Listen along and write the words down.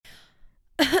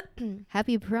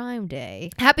Happy Prime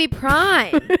Day. Happy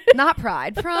Prime. Not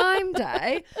Pride. Prime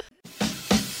Day.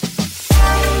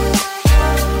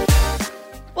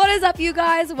 What is up, you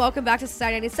guys? Welcome back to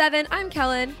Society 97. I'm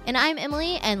Kellen. And I'm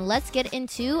Emily, and let's get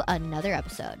into another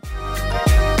episode.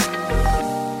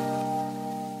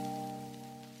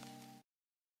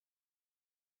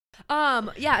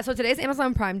 So today's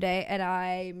Amazon Prime Day, and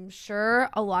I'm sure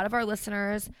a lot of our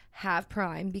listeners have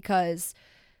Prime because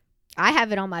I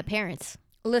have it on my parents.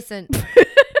 listen,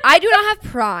 I do not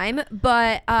have Prime,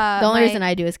 but The only reason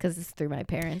I do is because it's through my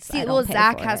parents. See, well,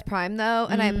 Zach has Prime though,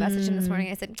 and I messaged him this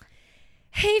morning. I said,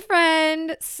 "Hey,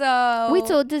 friend." So wait,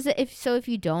 so if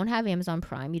you don't have Amazon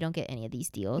Prime, you don't get any of these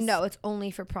deals? No, it's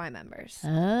only for Prime members.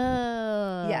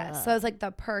 Oh, Yeah, so it's like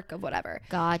the perk of whatever.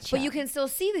 Gotcha. But you can still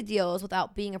see the deals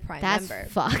without being a Prime That's member.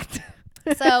 fucked.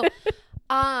 So,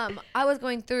 I was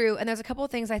going through, and there's a couple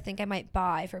of things I think I might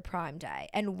buy for Prime Day,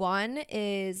 and one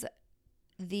is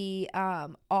the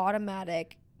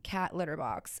automatic cat litter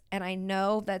box. And I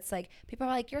know that's like, people are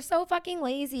like, "You're so fucking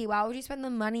lazy. Why would you spend the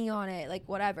money on it?" Like,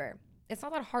 whatever. It's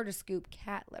not that hard to scoop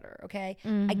cat litter, okay?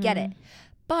 I get it.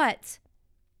 But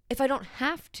if I don't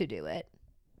have to do it,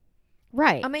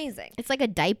 Right. amazing. It's like a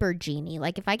diaper genie.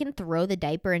 Like if I can throw the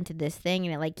diaper into this thing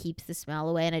and it like keeps the smell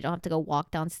away and I don't have to go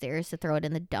walk downstairs to throw it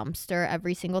in the dumpster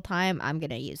every single time, I'm going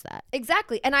to use that.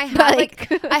 Exactly. And I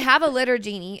have I have a litter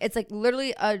genie. It's like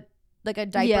literally a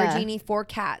diaper genie for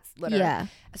cats litter. Yeah.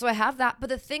 So I have that. But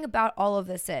the thing about all of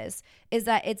this is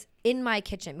that it's in my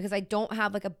kitchen because I don't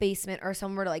have like a basement or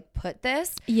somewhere to like put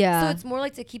this. Yeah. So it's more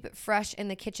like to keep it fresh in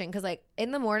the kitchen. Because like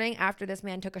in the morning after this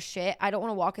man took a shit, I don't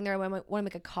want to walk in there. I want to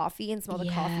make a coffee and smell the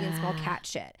coffee and smell cat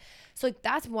shit. So like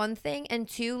that's one thing. And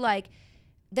two, like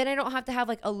then I don't have to have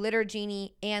like a litter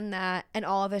genie and that and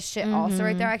all of his shit also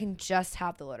right there. I can just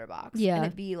have the litter box. Yeah. And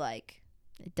it'd be like.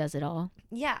 It does it all.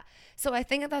 Yeah. So I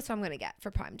think that's what I'm going to get for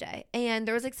Prime Day. And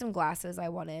there was like some glasses I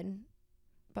wanted,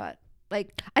 but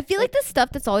like. I feel like the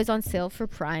stuff that's always on sale for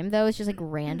Prime though is just like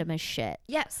random as shit.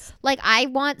 Yes. Like I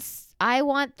want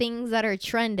things that are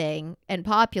trending and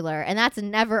popular and that's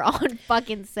never on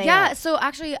fucking sale. Yeah. So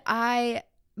actually I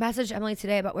messaged Emily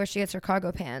today about where she gets her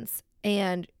cargo pants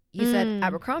and you said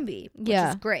Abercrombie, which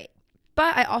is great.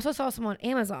 But I also saw some on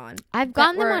Amazon. I've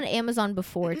gotten them on Amazon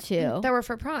before too. That were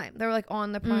for Prime. They were like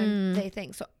on the Prime Day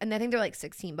thing. So, and I think they're like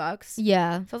 $16.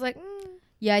 Yeah. So I was like,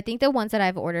 Yeah, I think the ones that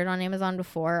I've ordered on Amazon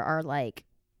before are like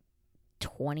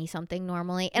 20 something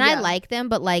normally. And I like them,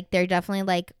 but like they're definitely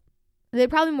like, they're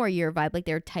probably more your vibe. Like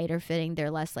they're tighter fitting.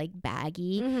 They're less like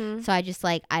baggy. So I just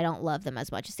like, I don't love them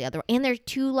as much as the other. And they're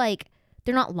too like,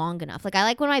 they're not long enough. Like I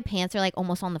like when my pants are like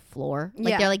almost on the floor.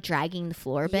 Like they're like dragging the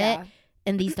floor a bit. Yeah.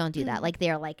 And these don't do that. Like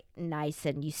they're like nice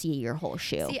and you see your whole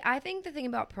shoe. See, I think the thing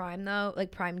about Prime though,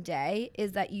 like Prime Day,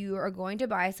 is that you are going to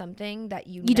buy something that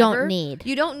you don't need.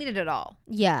 You don't need it at all.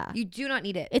 Yeah. You do not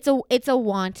need it. It's a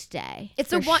want day.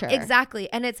 It's a want,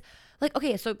 exactly. And it's like,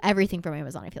 okay, so everything from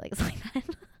Amazon I feel like is like that.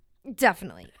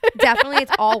 Definitely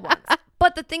it's all wants.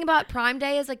 But the thing about Prime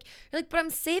Day is like, you're like, but I'm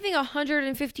saving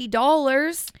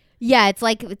 $150. Yeah, it's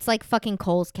like fucking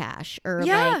Kohl's Cash or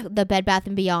like the Bed Bath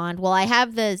 & Beyond. Well, I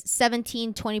have the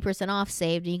 20% off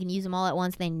saved and you can use them all at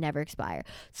once. They never expire.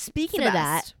 Speaking of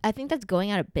that, I think that's going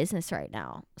out of business right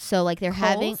now. So like they're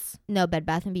having Bed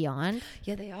Bath & Beyond.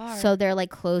 Yeah, they are. So they're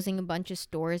like closing a bunch of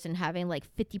stores and having like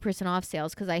 50% off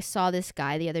sales because I saw this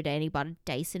guy the other day and he bought a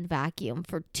Dyson vacuum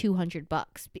for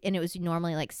 $200 and it was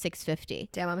normally like $650.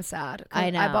 Damn, I'm sad.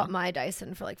 I know. I bought my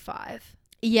Dyson for like $5.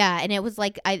 Yeah, and it was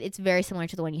like it's very similar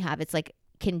to the one you have. It's like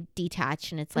can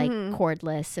detach and it's like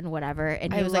cordless and whatever.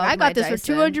 And he was like, I got this for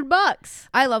 $200.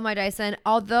 I love my Dyson.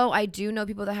 Although I do know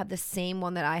people that have the same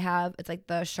one that I have. It's like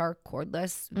the Shark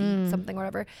cordless something or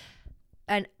whatever.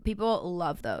 And people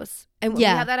love those. And we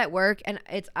have that at work and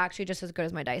it's actually just as good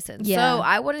as my Dyson. Yeah. So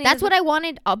I wouldn't. That's what I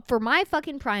wanted for my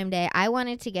fucking Prime Day. I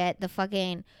wanted to get the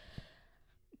fucking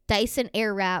Dyson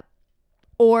Airwrap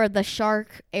or the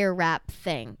Shark Airwrap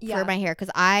thing for my hair. Because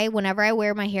whenever I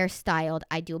wear my hair styled,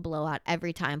 I do a blowout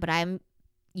every time. But I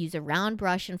use a round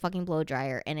brush and fucking blow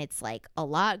dryer. And it's like a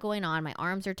lot going on. My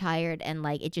arms are tired. And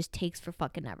like it just takes for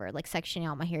fucking ever. Like sectioning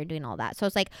out my hair, doing all that. So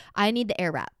it's like I need the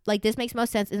Airwrap. Like this makes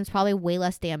most sense. And it's probably way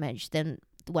less damage than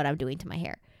what I'm doing to my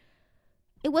hair.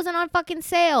 It wasn't on fucking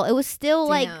sale. It was still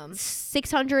like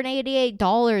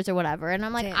 $688 or whatever. And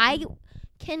I'm like, I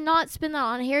cannot spend that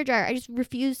on a hair dryer. I just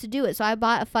refuse to do it. So I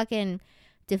bought a fucking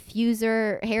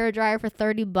diffuser hair dryer for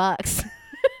 $30.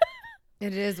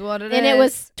 It is what it is. And it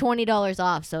was $20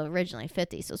 off. So originally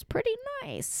 $50. So it's pretty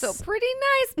nice. So pretty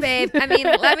nice, babe. I mean,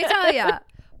 let me tell you,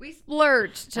 We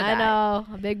splurged today. I know,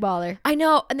 a big baller. I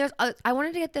know, and I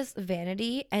wanted to get this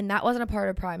vanity, and that wasn't a part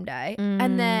of Prime Day.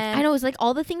 And then I know, it was like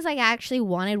all the things I actually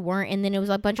wanted weren't, and then it was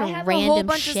a bunch of I have random a whole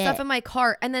bunch shit. of stuff in my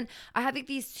cart, and then I have like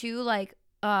these two like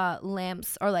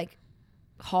lamps or like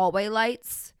hallway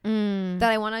lights that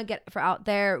I want to get for out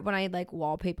there when I like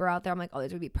wallpaper out there. I'm like, oh,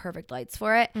 these would be perfect lights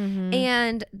for it.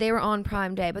 And they were on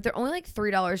Prime Day, but they're only like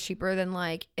 $3 cheaper than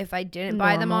like if I didn't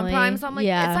buy them on Prime. So I'm like,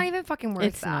 it's not even fucking worth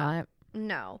It's that. not.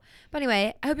 No. But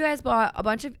anyway, I hope you guys bought a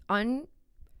bunch of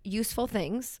unuseful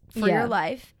things for your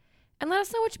life, and let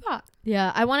us know what you bought.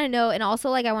 Yeah, I want to know, and also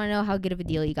like I want to know how good of a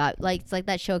deal you got. Like it's like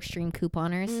that show Extreme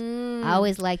Couponers. I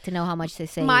always like to know how much they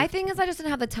save. My thing is I just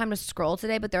didn't have the time to scroll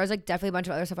today, but there was like definitely a bunch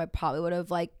of other stuff I probably would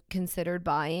have like considered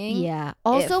buying. Yeah.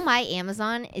 Also, my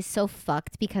Amazon is so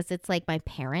fucked because it's like my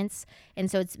parents,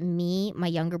 and so it's me, my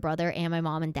younger brother, and my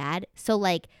mom and dad. So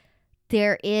like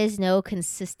there is no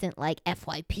consistent like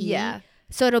FYP. Yeah.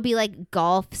 So it'll be like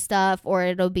golf stuff, or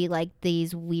it'll be like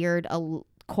these weird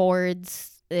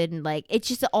chords, and like it's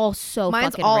just all so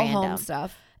Mine's fucking all random. home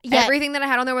stuff. Yeah. Everything that I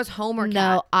had on there was home or cat.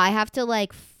 No, I have to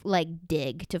like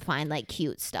dig to find like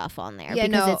cute stuff on there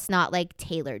because it's not like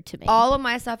tailored to me. All of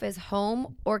my stuff is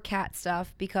home or cat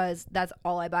stuff because that's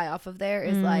all I buy off of there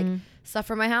is like stuff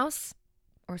for my house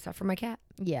or stuff for my cat.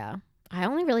 Yeah. I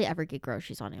only really ever get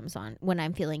groceries on Amazon when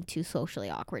I'm feeling too socially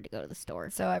awkward to go to the store.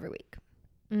 So every week.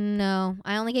 No,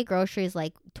 I only get groceries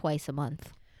like twice a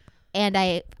month. And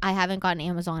I haven't gotten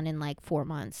Amazon in like 4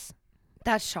 months.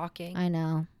 That's shocking. I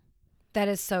know. That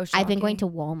is so shocking. I've been going to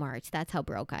Walmart. That's how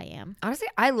broke I am. Honestly,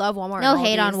 I love Walmart. No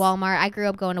hate on Walmart. I grew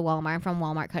up going to Walmart. I'm from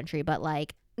Walmart country, but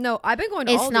like no, I've been going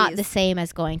to it's not the same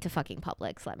as going to fucking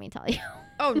Publix, let me tell you.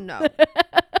 Oh no.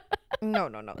 No.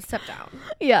 Step down.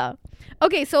 Yeah.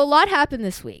 Okay, so a lot happened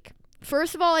this week.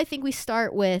 First of all, I think we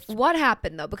start with what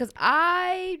happened though, because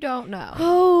I don't know.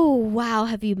 Oh, wow,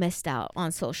 have you missed out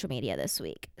on social media this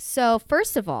week? So,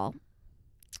 first of all,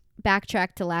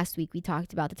 backtrack to last week, we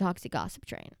talked about the Toxic Gossip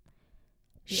Train.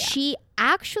 Yeah. She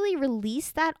actually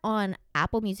released that on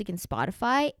Apple Music and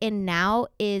Spotify, and now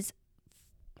is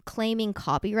claiming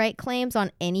copyright claims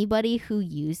on anybody who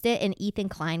used it. And Ethan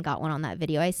Klein got one on that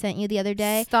video I sent you the other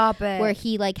day. Stop it. Where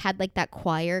he like had like that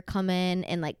choir come in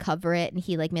and like cover it, and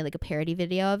he like made like a parody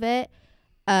video of it.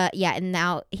 Yeah, and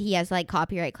now he has like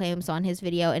copyright claims on his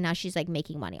video, and now she's like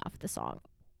making money off the song.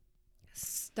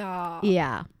 Stop.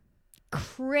 Yeah.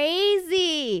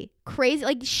 Crazy.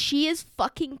 Like she is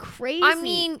fucking crazy. I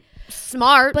mean,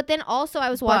 smart. But then also I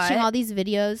was watching all these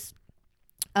videos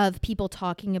of people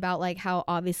talking about like how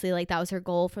obviously like that was her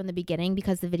goal from the beginning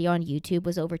because the video on YouTube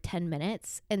was over 10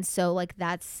 minutes. And so like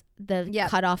that's the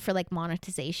cutoff for like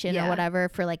monetization or whatever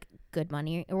for like good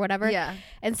money or whatever. Yeah.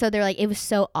 And so they're like, it was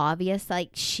so obvious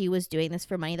like she was doing this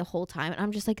for money the whole time. And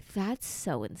I'm just like, that's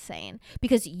so insane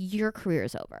because your career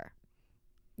is over.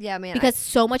 Yeah, man. Because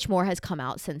so much more has come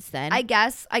out since then. I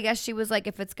guess she was like,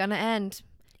 if it's gonna end,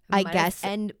 I guess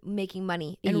end making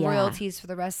money and royalties for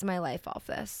the rest of my life off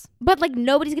this. But like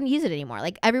nobody's gonna use it anymore.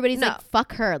 Like everybody's like,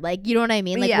 fuck her. Like, you know what I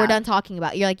mean? Like we're done talking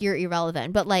about it. You're like, you're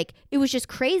irrelevant. But like it was just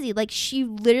crazy. Like she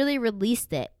literally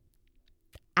released it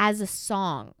as a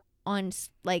song on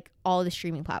like all the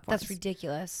streaming platforms. That's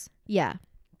ridiculous. Yeah.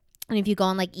 And if you go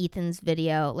on like Ethan's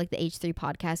video, like the H3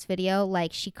 podcast video,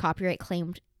 like she copyright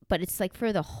claimed, but it's like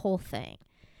for the whole thing.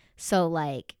 So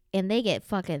like, and they get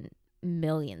fucking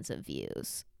millions of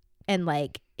views. And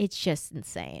like, it's just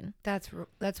insane. That's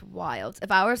wild.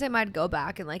 If I were to say I'd go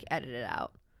back and like edit it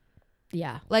out.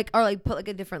 Yeah. Like, or like put like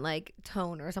a different like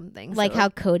tone or something. Like how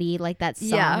Cody, like that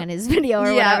song in his video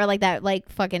or whatever, like that, like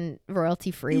fucking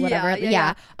royalty free, whatever.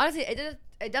 Yeah. Honestly,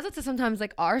 it does it to sometimes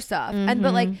like our stuff. And,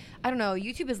 but like, I don't know,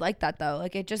 YouTube is like that though.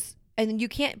 Like it just, and you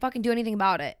can't fucking do anything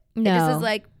about it. No. It just is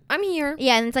like, I'm here.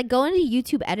 Yeah, and it's like going to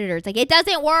YouTube editors. Like, it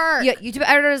doesn't work. Yeah, YouTube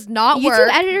editor does not work.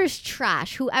 YouTube editor's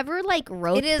trash. Whoever like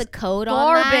wrote the code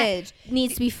on that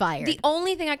needs to be fired. The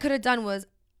only thing I could have done was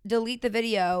delete the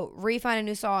video, refine a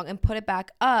new song, and put it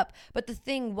back up. But the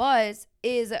thing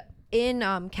is in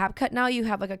CapCut now you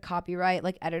have like a copyright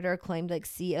like editor claimed like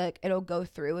see like it'll go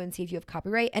through and see if you have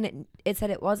copyright, and it said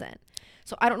it wasn't.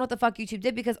 So I don't know what the fuck YouTube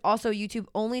did because also YouTube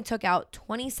only took out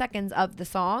 20 seconds of the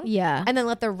song. Yeah. And then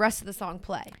let the rest of the song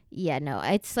play. Yeah, no,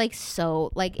 it's like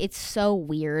it's so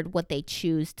weird what they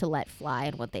choose to let fly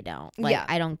and what they don't. Like,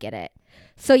 I don't get it.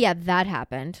 So yeah, that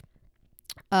happened.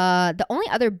 The only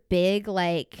other big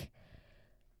like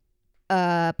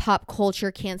pop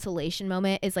culture cancellation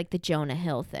moment is like the Jonah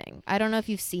Hill thing. I don't know if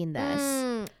you've seen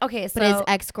this. Okay, so but his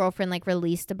ex-girlfriend like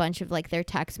released a bunch of like their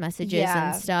text messages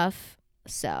and stuff.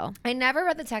 So I never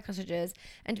read the text messages,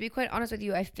 and to be quite honest with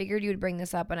you, I figured you would bring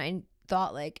this up, and I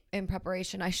thought like in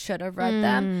preparation I should have read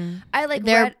them.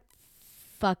 They're read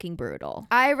fucking brutal.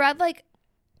 I read like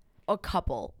a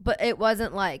couple, but it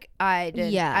wasn't like I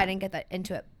didn't get that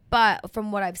into it. But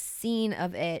from what I've seen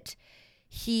of it,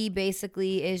 he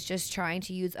basically is just trying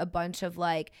to use a bunch of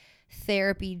like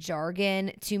therapy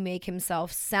jargon to make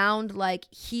himself sound like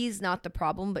he's not the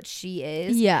problem, but she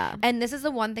is. Yeah. And this is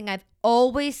the one thing I've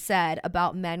always said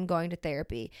about men going to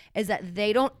therapy is that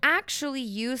they don't actually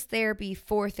use therapy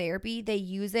for therapy. They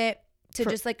use it to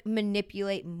just like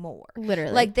manipulate more.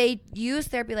 Literally. Like they use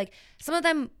therapy, like some of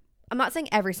them, I'm not saying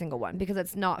every single one because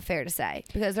it's not fair to say,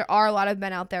 because there are a lot of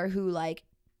men out there who like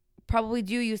probably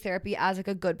do use therapy as like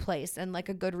a good place and like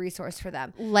a good resource for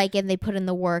them. Like, and they put in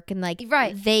the work and like,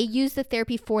 they use the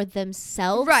therapy for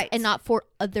themselves and not for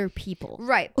other people.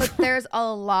 Right. But there's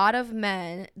a lot of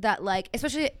men that like,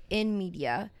 especially in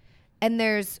media, and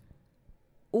there's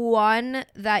one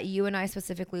that you and I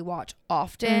specifically watch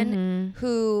often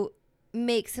who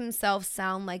makes himself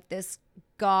sound like this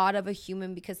god of a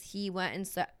human because he went and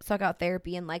sought out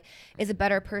therapy and like is a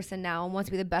better person now and wants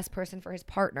to be the best person for his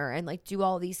partner and like do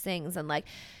all these things and like,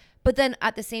 but then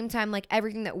at the same time like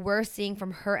everything that we're seeing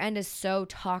from her end is so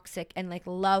toxic and like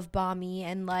love bomby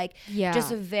and like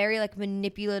just a very like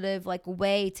manipulative like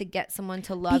way to get someone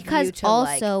to love because you.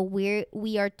 Because also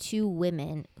we are two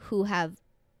women who have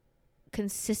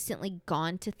consistently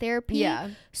gone to therapy. Yeah.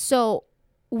 So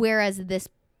whereas this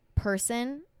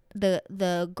person,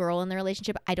 the girl in the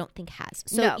relationship, I don't think has.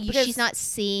 So she's not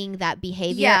seeing that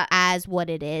behavior as what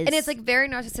it is. And it's like very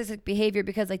narcissistic behavior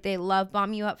because like they love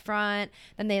bomb you up front,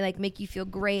 then they like make you feel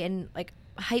great and like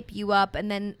hype you up, and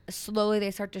then slowly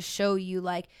they start to show you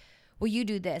like, will you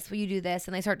do this? Will you do this?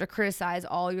 And they start to criticize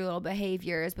all your little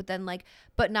behaviors. But then like,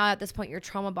 but now at this point you're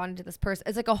trauma bonded to this person.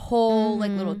 It's like a whole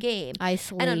like little game.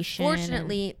 Isolation. And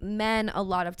unfortunately, men a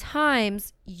lot of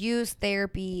times use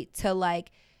therapy to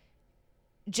like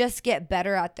just get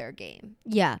better at their game.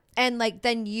 Yeah. And like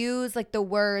then use like the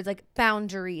words like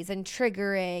boundaries and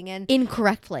triggering and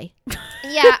incorrectly.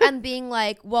 Yeah, and being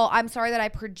like, well, I'm sorry that I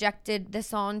projected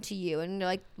this onto you. And you're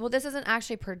like, well, this isn't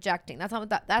actually projecting. That's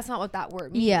not what that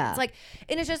word means. Yeah. It's like,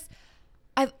 and it's just,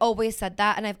 I've always said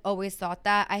that and I've always thought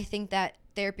that. I think that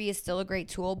therapy is still a great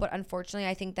tool, but unfortunately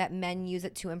I think that men use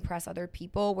it to impress other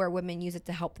people where women use it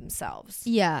to help themselves.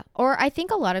 Yeah. Or I think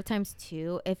a lot of times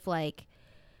too, if like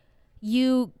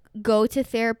you go to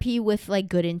therapy with like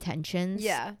good intentions.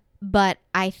 Yeah. But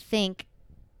I think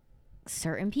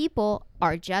certain people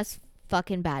are just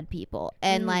fucking bad people.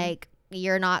 And like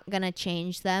you're not going to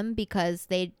change them because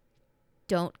they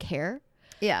don't care.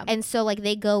 Yeah. And so like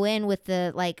they go in with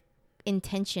the like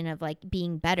intention of like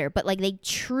being better, but like they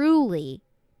truly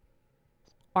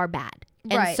are bad.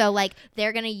 And so like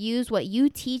they're going to use what you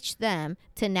teach them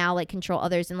to now like control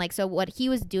others. And like, so what he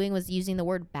was doing was using the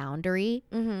word boundary.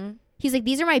 He's like,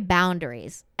 these are my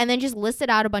boundaries. And then just listed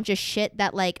out a bunch of shit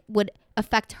that like would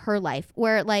affect her life.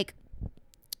 Where like,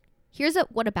 here's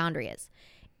what a boundary is.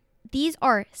 These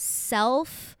are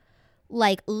self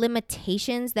like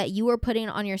limitations that you are putting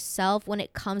on yourself when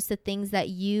it comes to things that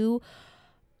you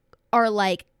are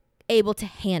like able to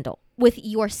handle with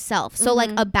yourself. So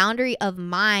like a boundary of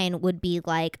mine would be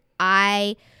like,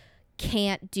 I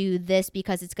can't do this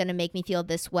because it's going to make me feel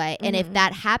this way. And if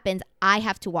that happens, I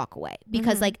have to walk away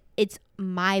because like it's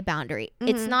my boundary.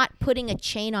 It's not putting a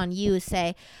chain on you,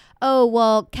 say, oh,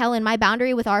 well, Kellen, my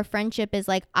boundary with our friendship is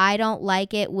like, I don't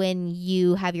like it when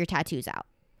you have your tattoos out.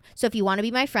 So if you want to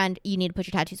be my friend, you need to put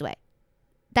your tattoos away.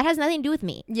 That has nothing to do with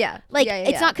me. Yeah. Like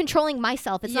it's not controlling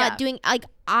myself. It's not doing like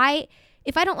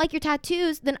if I don't like your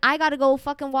tattoos, then I got to go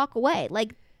fucking walk away.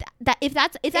 Like that if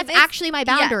that's actually my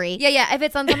boundary. Yeah. If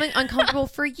it's on something uncomfortable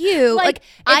for you, like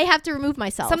I have to remove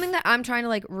myself. Something that I'm trying to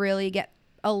like really get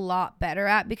a lot better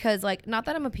at, because like, not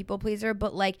that I'm a people pleaser,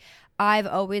 but like I've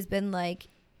always been like,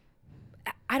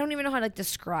 I don't even know how to like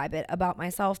describe it about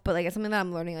myself, but like it's something that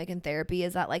I'm learning like in therapy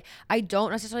is that like I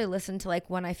don't necessarily listen to like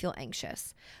when I feel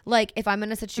anxious. Like if I'm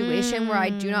in a situation where I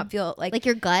do not feel like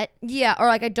your gut. Yeah. Or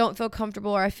like I don't feel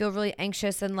comfortable or I feel really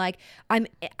anxious and like I'm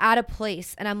at a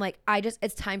place and I'm like,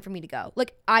 it's time for me to go.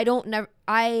 Like I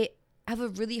have a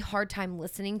really hard time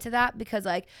listening to that because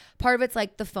like part of it's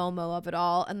like the FOMO of it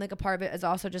all. And like a part of it is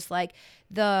also just like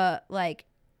the like,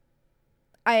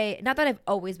 not that I've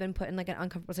always been put in like an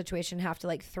uncomfortable situation and have to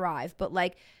like thrive, but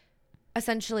like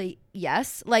essentially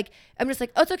yes, like I'm just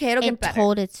like, oh, it's okay, it'll get better.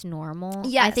 Told it's normal.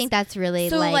 Yes. I think that's really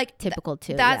so, like typical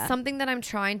too. That's something that I'm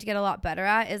trying to get a lot better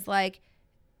at is like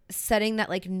setting that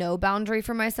like no boundary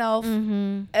for myself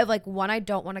of like, one, I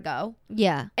don't want to go.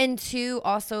 Yeah. And two,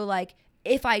 also like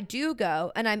if I do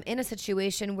go and I'm in a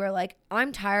situation where like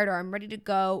I'm tired or I'm ready to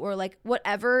go or like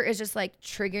whatever is just like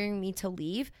triggering me to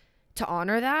leave, to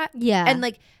honor that. Yeah. And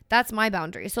like that's my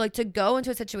boundary. So like to go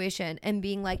into a situation and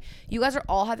being like, you guys are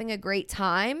all having a great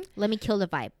time. Let me kill the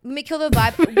vibe.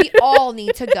 We all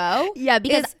need to go. Yeah,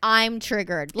 because I'm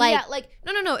triggered. Like, yeah, like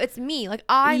no, it's me. Like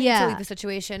I need to leave the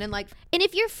situation. And like, and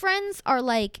if your friends are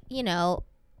like, you know,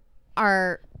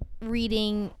 are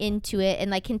reading into it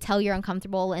and like can tell you're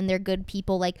uncomfortable and they're good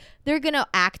people, like they're gonna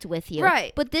act with you,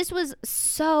 right? But this was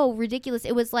so ridiculous.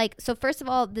 It was like, so first of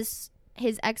all,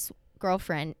 his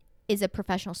ex-girlfriend is a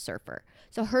professional surfer,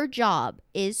 so her job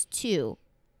is to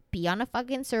be on a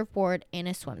fucking surfboard in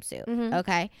a swimsuit.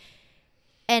 Okay,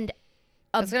 and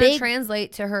it's gonna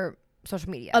translate to her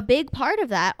social media. A big part of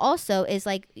that also is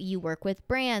like you work with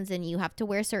brands and you have to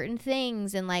wear certain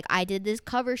things, and like I did this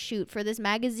cover shoot for this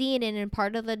magazine and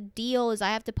part of the deal is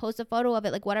I have to post a photo of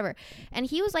it, like whatever. And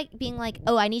he was like being like,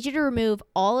 oh, I need you to remove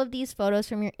all of these photos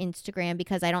from your Instagram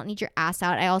because I don't need your ass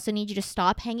out. I also need you to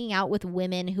stop hanging out with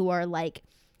women who are like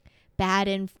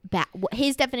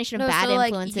his definition of bad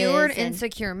influences. Like you're an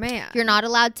insecure man. You're not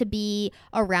allowed to be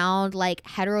around like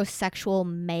heterosexual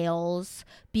males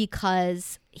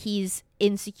because he's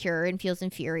insecure and feels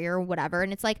inferior or whatever.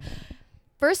 And it's like,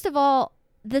 first of all,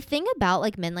 the thing about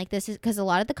like men like this is because a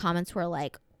lot of the comments were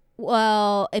like,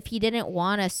 well, if he didn't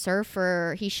want a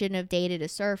surfer, he shouldn't have dated a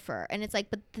surfer. And it's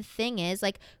like, but the thing is,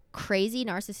 like, crazy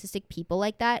narcissistic people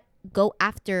like that go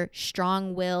after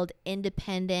strong-willed,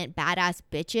 independent, badass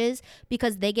bitches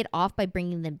because they get off by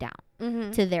bringing them down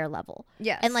to their level.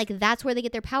 Yes. And like that's where they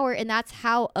get their power, and that's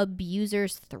how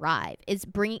abusers thrive.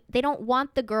 They don't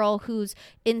want the girl who's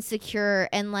insecure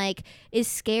and like is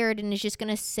scared and is just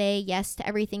going to say yes to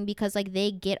everything because like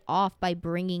they get off by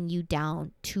bringing you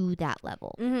down to that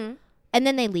level. And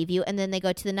then they leave you and then they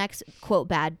go to the next quote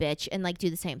bad bitch and like do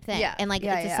the same thing. And like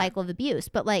it's a cycle of abuse.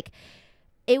 But like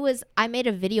I made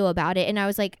a video about it and I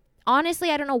was like, honestly,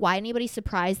 I don't know why anybody's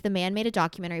surprised. The man made a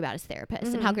documentary about his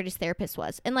therapist and how good his therapist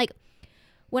was. And like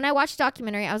when I watched the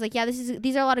documentary, I was like, yeah,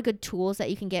 these are a lot of good tools that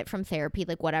you can get from therapy,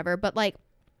 like whatever. But like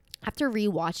after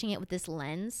rewatching it with this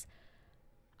lens,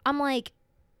 I'm like,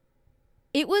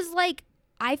 it was like,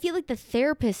 I feel like the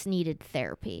therapist needed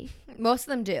therapy. Most of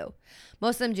them do.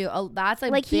 That's a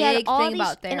like big thing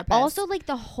about therapists. And also like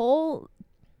the whole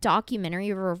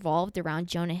documentary revolved around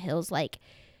Jonah Hill's like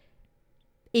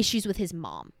issues with his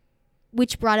mom,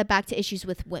 which brought it back to issues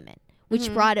with women,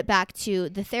 which brought it back to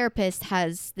the therapist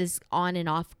has this on and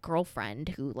off girlfriend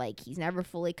who like he's never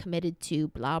fully committed to,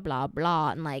 blah blah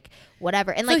blah, and like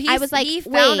whatever. And like I was like, he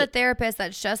found a therapist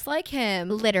that's just like him,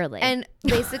 literally, and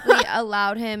basically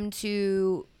allowed him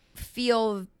to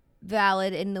feel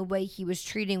valid in the way he was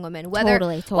treating women.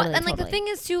 Totally. And like the thing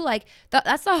is too, like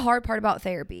that's the hard part about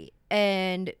therapy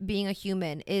and being a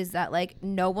human is that like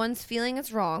no one's feeling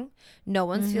is wrong, no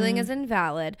one's feeling is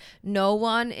invalid, no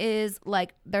one is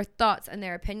like their thoughts and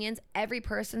their opinions every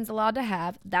person's allowed to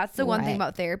have. That's the one thing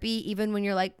about therapy, even when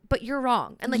you're like, but you're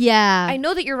wrong, and like I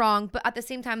know that you're wrong, but at the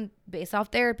same time, based off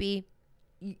therapy,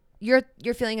 your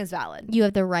feeling is valid. You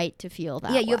have the right to feel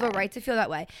that way. You have a right to feel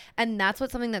that way. And that's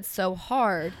what's something that's so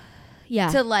hard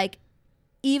to like,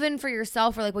 even for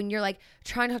yourself, or like when you're like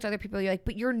trying to talk to other people, you're like,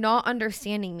 but you're not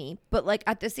understanding me. But like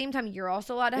at the same time, you're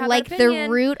also allowed to have like that opinion. The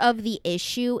root of the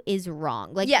issue is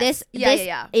wrong. Like this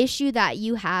issue that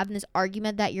you have and this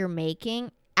argument that you're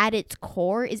making at its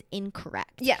core is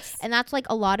incorrect. Yes. And that's like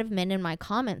a lot of men in my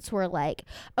comments were like,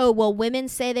 oh, well, women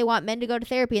say they want men to go to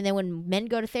therapy. And then when men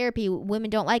go to therapy,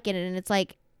 women don't like it. And it's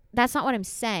like, that's not what I'm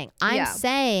saying. I'm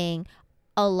saying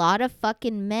a lot of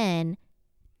fucking men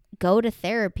go to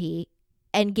therapy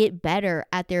and get better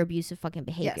at their abusive fucking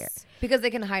behavior. Yes, because they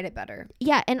can hide it better.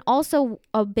 Yeah, and also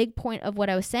a big point of what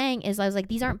I was saying is I was like,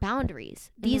 these aren't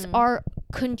boundaries. These are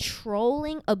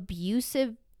controlling,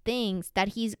 abusive things that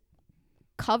he's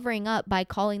covering up by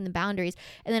calling them boundaries.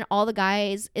 And then all the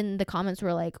guys in the comments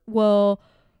were like, well,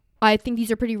 I think these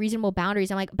are pretty reasonable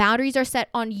boundaries. I'm like, boundaries are set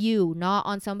on you, not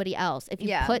on somebody else. If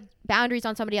you put boundaries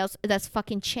on somebody else, that's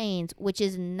fucking chains, which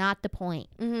is not the point.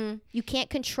 You can't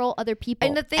control other people.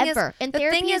 And the thing ever. And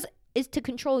therapy is to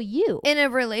control you. In a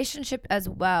relationship as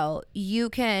well,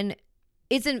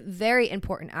 it's very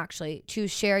important actually to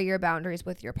share your boundaries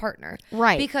with your partner.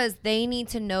 Right. Because they need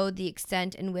to know the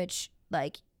extent in which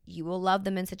like you will love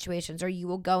them in situations, or you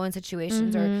will go in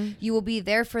situations, or you will be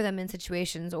there for them in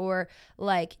situations, or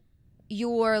like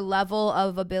your level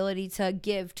of ability to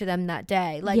give to them that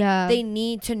day. Like they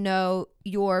need to know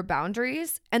your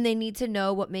boundaries, and they need to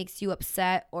know what makes you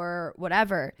upset or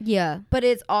whatever. Yeah. But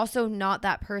it's also not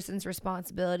that person's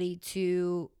responsibility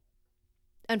to,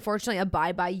 unfortunately,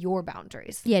 abide by your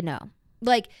boundaries. Yeah, no.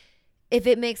 like if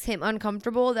it makes him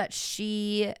uncomfortable that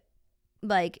she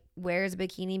like wears a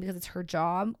bikini because it's her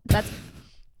job, that's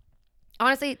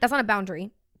honestly, that's not a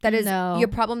boundary. That is your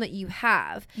problem that you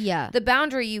have. Yeah. The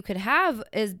boundary you could have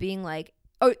is being like,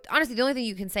 oh, honestly, the only thing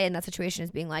you can say in that situation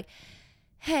is being like,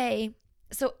 hey,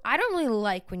 so I don't really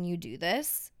like when you do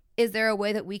this. Is there a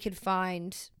way that we could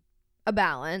find a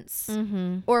balance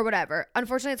or whatever?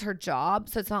 Unfortunately, it's her job.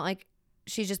 So it's not like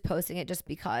she's just posting it just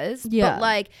because. Yeah. But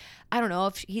like, I don't know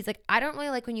if he's like, I don't really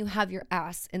like when you have your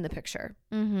ass in the picture.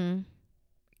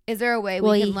 Is there a way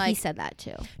we can like? He said that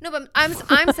too. No, but I'm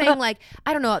saying like,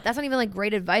 I don't know. That's not even like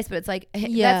great advice, but it's like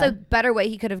that's a better way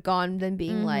he could have gone than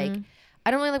being like,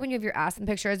 I don't really like when you have your ass in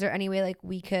the picture. Is there any way like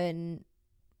we can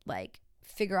like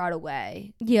figure out a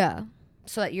way? Yeah.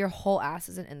 So that your whole ass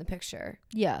isn't in the picture.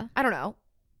 Yeah. I don't know.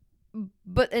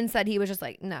 But instead he was just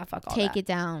like, nah, fuck all Take that. it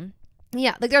down.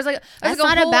 Yeah. Like there's like that's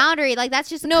not a boundary. Like that's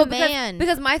just a command.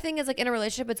 Because my thing is like in a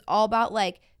relationship, it's all about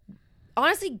like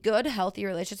honestly good, healthy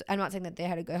relationships. I'm not saying that they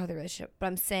had a good, healthy relationship, but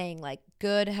I'm saying like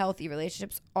good, healthy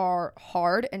relationships are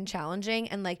hard and challenging.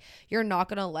 And like you're not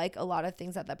going to like a lot of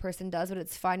things that person does, but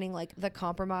it's finding like the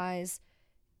compromise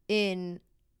in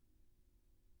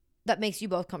that makes you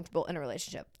both comfortable in a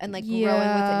relationship and like growing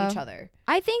within each other.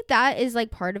 I think that is like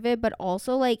part of it, but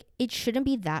also like it shouldn't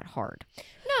be that hard.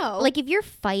 No. Like if you're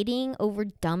fighting over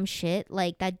dumb shit,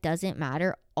 like that doesn't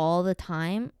matter all the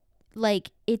time,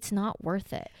 like it's not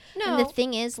worth it. No. And the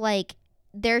thing is like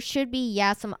there should be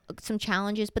some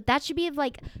challenges, but that should be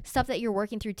like stuff that you're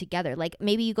working through together. Like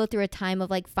maybe you go through a time of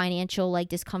like financial like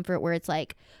discomfort where it's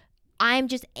like I'm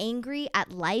just angry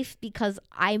at life because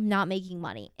I'm not making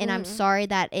money and I'm sorry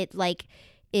that it like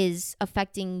is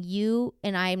affecting you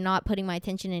and I'm not putting my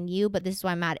attention in you, but this is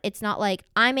why I'm mad. It's not like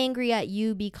I'm angry at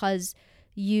you because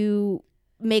you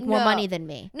make more money than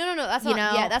me. No, that's not,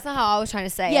 yeah, that's not how I was trying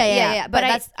to say yeah.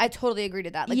 But I totally agree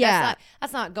to that. Like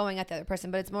that's not going at the other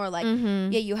person, but it's more like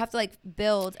you have to like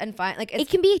build and find like it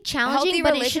can be challenging,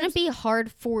 but it shouldn't be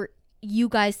hard for you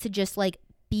guys to just like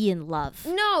be in love.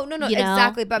 No,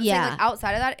 exactly. But I'm saying like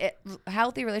outside of that,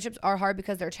 healthy relationships are hard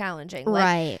because they're challenging. Like,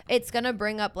 right. It's gonna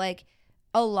bring up like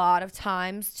a lot of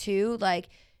times too, like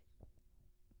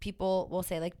people will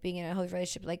say like being in a healthy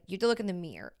relationship, like you have to look in the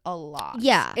mirror a lot.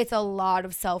 Yeah. It's a lot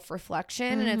of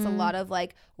self-reflection and it's a lot of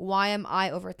like, why am I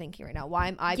overthinking right now? Why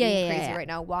am I being crazy right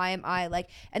now? Why am I like,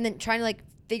 and then trying to like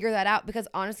figure that out, because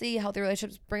honestly, healthy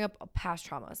relationships bring up past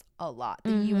traumas a lot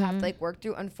that you have to like work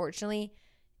through, unfortunately,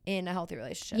 in a healthy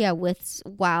relationship. Yeah,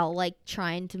 while like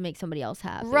trying to make somebody else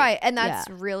happy. Right. And that's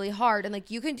really hard. And like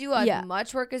you can do as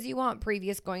much work as you want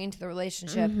previous going into the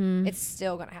relationship. It's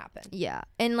still gonna happen. Yeah.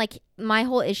 And like my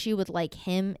whole issue with like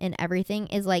him and everything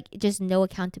is like just no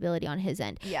accountability on his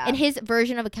end. Yeah. And his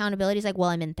version of accountability is like, well,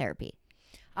 I'm in therapy.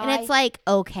 And it's like,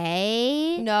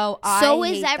 okay. No, so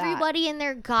is everybody and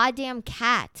their goddamn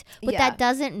cat. But that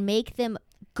doesn't make them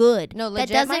good. No, legit,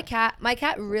 that doesn't, my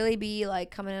cat really be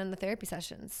like coming in the therapy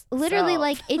sessions. Literally,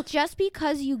 like it just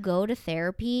because you go to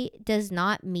therapy does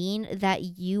not mean that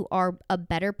you are a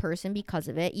better person because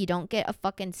of it. You don't get a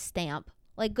fucking stamp.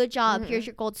 Like, good job. Here's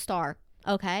your gold star.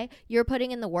 Okay? You're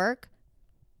putting in the work.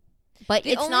 But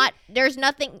there's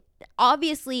nothing,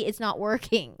 obviously it's not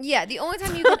working. Yeah, the only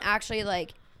time you can actually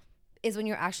like is when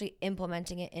you're actually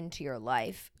implementing it into your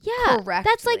life. Yeah. Correctly.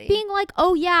 That's like being like,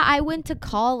 oh yeah, I went to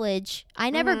college.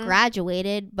 I never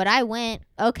graduated, but I went.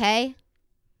 Okay.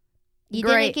 You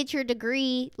didn't get your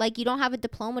degree. Like, you don't have a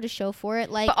diploma to show for it.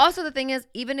 Like, but also the thing is,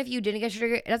 even if you didn't get your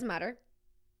degree, it doesn't matter.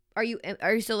 Are you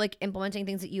still like implementing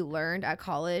things that you learned at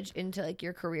college into like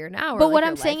your career now? But what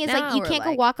I'm saying is like you can't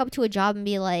go walk up to a job and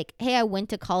be like, hey, I went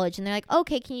to college, and they're like,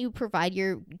 okay, can you provide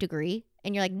your degree?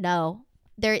 And you're like, no.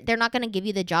 They're not going to give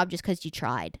you the job just because you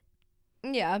tried.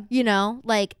 Yeah. You know?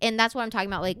 Like, and that's what I'm talking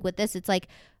about. Like, with this, it's like,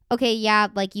 okay, yeah,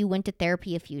 like, you went to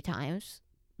therapy a few times.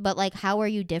 But, like, how are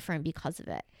you different because of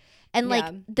it? And,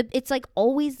 like, it's, like,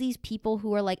 always these people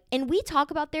who are, like... And we talk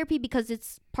about therapy because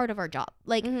it's part of our job.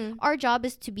 Like, our job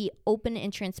is to be open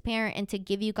and transparent and to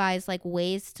give you guys, like,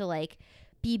 ways to, like,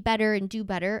 be better and do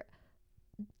better.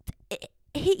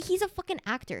 He's a fucking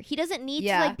actor. He doesn't need to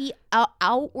like be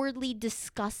outwardly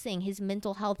discussing his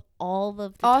mental health all of the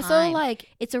time. Also, like,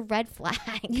 it's a red flag.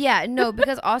 Yeah, no,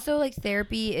 because also like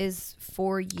therapy is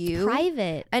for you,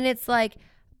 private, and it's like,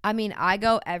 I mean, I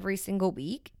go every single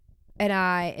week, and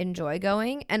I enjoy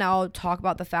going, and I'll talk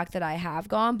about the fact that I have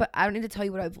gone, but I don't need to tell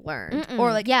you what I've learned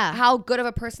or like how good of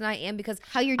a person I am because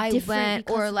how you're different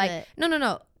or like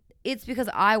no. It's because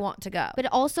I want to go. But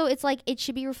also, it's like, it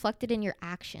should be reflected in your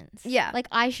actions. Yeah. Like,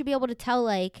 I should be able to tell,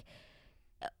 like,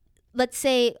 let's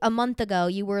say a month ago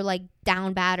you were like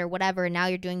down bad or whatever, and now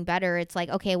you're doing better. It's like,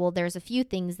 okay, well, there's a few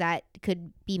things that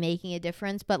could be making a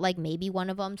difference, but like maybe one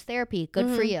of them's therapy.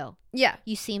 Good for you. Yeah.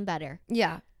 You seem better.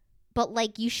 Yeah. But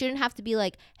like, you shouldn't have to be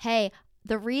like, hey,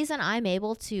 the reason I'm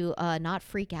able to not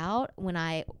freak out when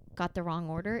I got the wrong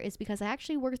order is because I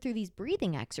actually worked through these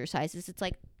breathing exercises. It's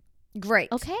like,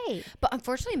 great. Okay. But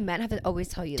unfortunately, men have to always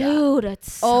tell you that. Dude,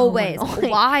 it's so always. annoying.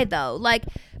 Why though? Like,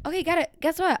 okay, got it.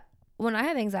 Guess what? When I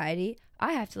have anxiety,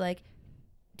 I have to like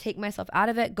take myself out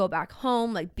of it, go back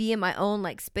home, like be in my own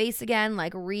like space again,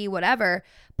 like whatever.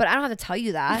 But I don't have to tell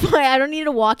you that. I don't need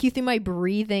to walk you through my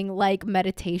breathing like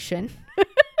meditation.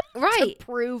 Right. To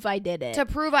prove I did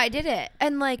it.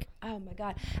 And like, oh my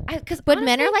God. But honestly,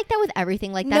 men are like that with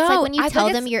everything. Like, that's like when you tell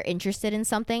them you're interested in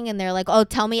something and they're like, oh,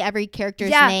 tell me every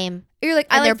character's name. You're like,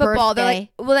 I like football. They're like,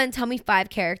 well, then tell me 5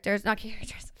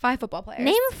 football players.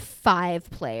 Name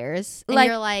 5 players. And like,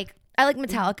 you're like, I like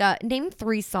Metallica. Name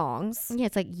 3 songs. Yeah,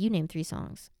 it's like, you name 3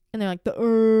 songs. And they're like,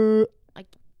 like,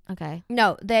 okay.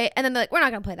 No, and then they're like, we're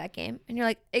not going to play that game. And you're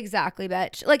like, exactly,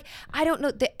 bitch. Like, I don't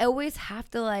know. They always have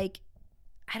to like,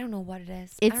 I don't know what it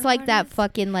is. It's like that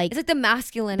fucking like. It's like the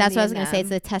masculinity. That's what I was going to say. It's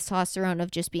the testosterone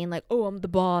of just being like, oh, I'm the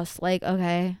boss. Like,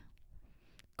 okay.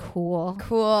 Cool.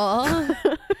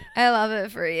 I love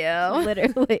it for you.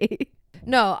 Literally.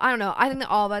 No, I don't know. I think that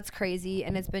all that's crazy.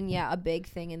 And it's been, a big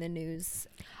thing in the news.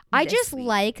 I just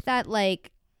like that,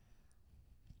 like,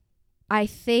 I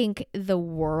think the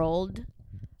world,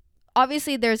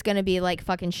 obviously there's going to be like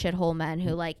fucking shithole men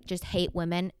who like just hate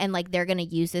women, and like they're going to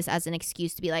use this as an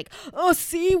excuse to be like, oh,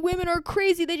 see, women are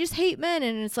crazy. They just hate men.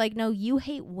 And it's like, no, you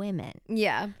hate women.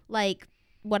 Yeah. Like,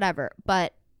 whatever.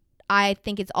 But I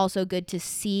think it's also good to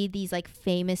see these like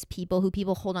famous people who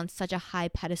people hold on such a high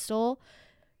pedestal,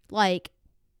 like,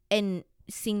 and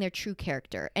seeing their true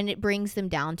character, and it brings them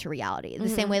down to reality. The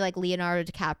same way like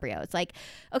Leonardo DiCaprio. It's like,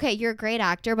 okay, you're a great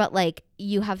actor, but like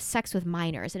you have sex with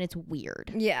minors and it's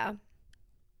weird. Yeah.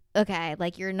 Okay,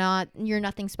 like you're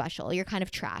nothing special. You're kind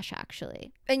of trash,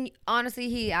 actually. And honestly,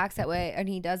 he acts that way and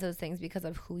he does those things because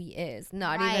of who he is,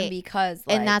 not even because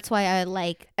like, and that's why I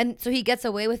like, and so he gets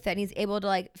away with it and he's able to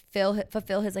like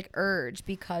fulfill his like urge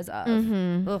because of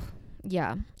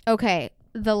yeah. Okay,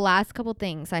 the last couple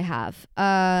things I have,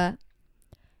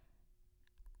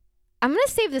 I'm gonna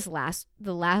save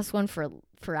the last one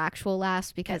for actual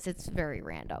last because it's very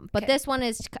random. But this one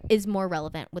is more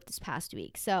relevant with this past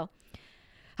week. So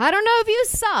I don't know if you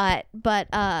saw it, but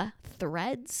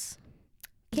Threads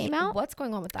came out. What's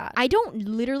going on with that? I don't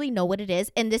literally know what it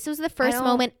is, and this was the first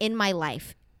moment in my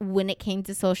life when it came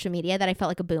to social media that I felt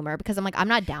like a boomer, because I'm like, I'm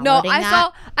not downloading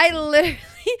that. I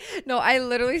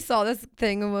literally saw this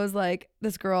thing and was like,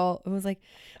 this girl, and was like,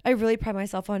 I really pride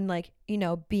myself on like,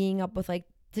 being up with like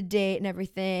to date and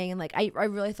everything, and like I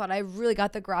really thought I really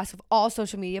got the grasp of all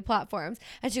social media platforms.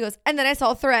 And she goes, and then I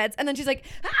saw Threads, and then she's like,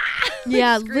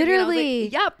 yeah, like, literally.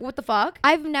 Like, yep, what the fuck?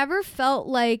 I've never felt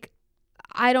like,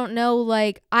 I don't know,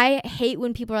 like, I hate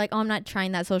when people are like, oh, I'm not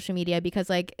trying that social media because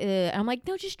like, I'm like,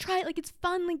 no, just try it, like it's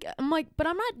fun. Like, I'm like, but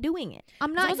I'm not doing it.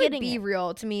 I'm not getting it. Be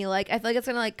real to me. Like, I feel like it's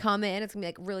gonna like come in, it's gonna be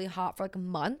like really hot for like a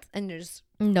month, and you're just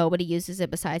nobody uses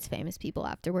it besides famous people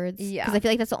afterwards. Yeah, because I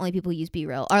feel like that's the only people who use Be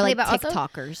Real, or like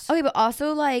TikTokers. But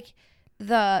also like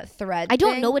the Thread. I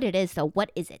don't know what it is though.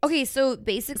 What is it? Okay, so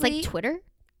basically, it's like Twitter.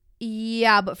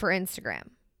 Yeah, but for Instagram.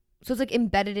 So it's like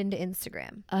embedded into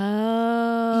Instagram.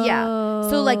 Oh. Yeah.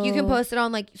 So like you can post it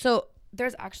on like, so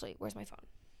there's actually, where's my phone?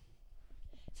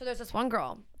 So there's this one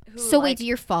girl who, so wait, do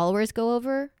your followers go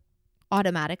over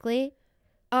automatically?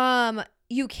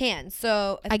 You can.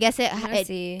 So I guess it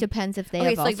depends if they have.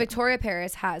 Okay, so like Victoria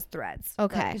Paris has Threads.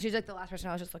 Okay. Like, she's like the last person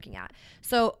I was just looking at.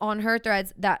 So on her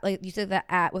Threads, that like you said that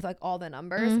at with like all the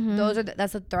numbers,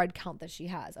 that's the thread count that she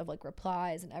has of like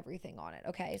replies and everything on it.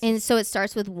 Okay. And so it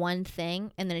starts with one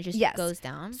thing and then it just goes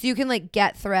down. So you can like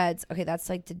get Threads. Okay, that's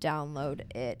like to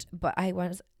download it. But I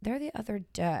was there the other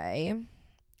day.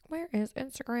 Where is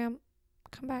Instagram?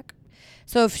 Come back.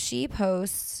 So if she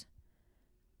posts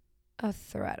a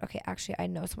thread. Okay, actually, I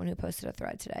know someone who posted a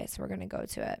thread today, so we're going to go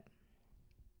to it.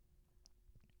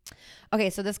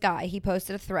 Okay, so this guy, he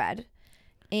posted a thread,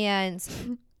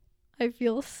 and I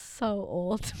feel so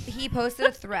old. He posted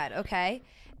a thread, okay?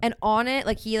 And on it,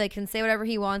 like, he, like, can say whatever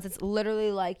he wants. It's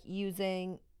literally, like,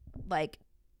 using, like,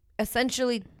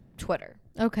 essentially Twitter.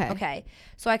 Okay. Okay,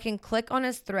 so I can click on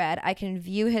his thread. I can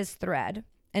view his thread.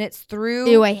 and it's through.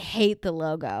 Ew, I hate the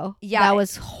logo. Yeah, that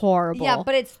was horrible. Yeah,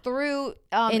 but it's through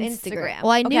Instagram.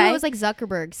 Well, I knew it was like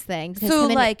Zuckerberg's thing because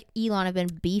him and Elon have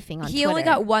been beefing on Twitter. He only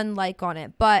got 1 like on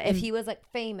it, but if he was like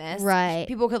famous, right,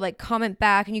 people could like comment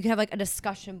back, and you can have like a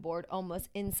discussion board almost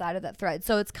inside of that thread.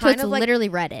 So it's kind of like literally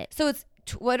Reddit. So it's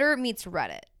Twitter meets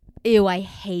Reddit. Ew, I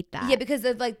hate that. Yeah, because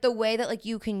of like the way that like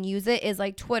you can use it is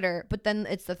like Twitter, but then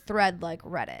it's the thread like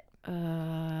Reddit.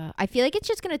 I feel like it's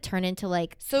just gonna turn into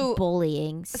like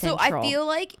bullying central. So I feel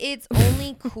like it's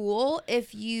only cool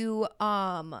if you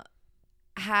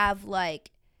have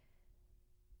like,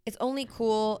 it's only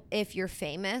cool if you're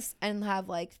famous and have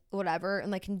like whatever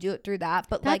and like can do it through that.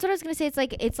 But that's like, what I was gonna say.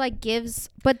 It's like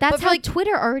gives, but that's how like,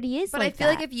 Twitter already is. But like I feel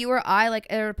like if you or I like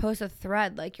ever post a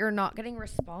thread, like you're not getting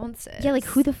responses. Yeah, like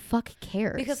who the fuck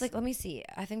cares? Because like let me see.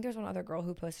 I think there's one other girl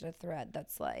who posted a thread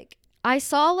that's like, I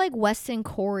saw like Weston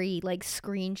Corey like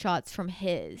screenshots from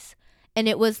his, and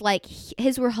it was like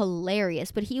his were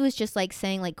hilarious, but he was just like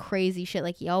saying like crazy shit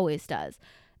like he always does,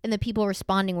 and the people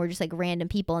responding were just like random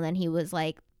people, and then he was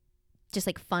like just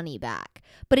like funny back.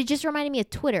 But it just reminded me of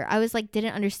Twitter. I was like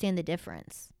didn't understand the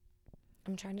difference.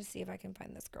 I'm trying to see if I can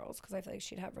find this girl's because I feel like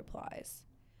she'd have replies.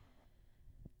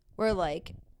 Where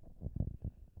like,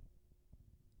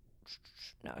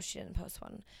 no, she didn't post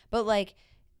one, but like,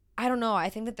 I don't know. I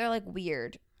think that they're like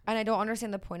weird, and I don't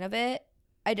understand the point of it.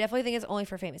 I definitely think it's only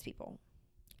for famous people.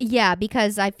 Yeah,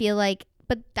 because I feel like,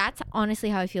 but that's honestly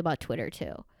how I feel about Twitter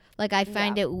too. Like I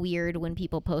find it weird when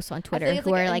people post on Twitter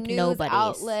who are like nobody's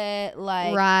outlet,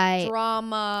 like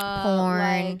drama,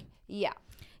 porn. Like,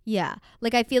 yeah.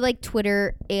 Like I feel like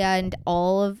Twitter and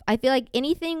I feel like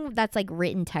anything that's like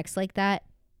written text like that,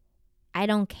 I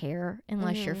don't care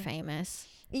unless you're famous.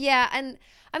 Yeah, and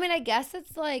I mean, I guess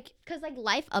it's like, because like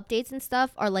life updates and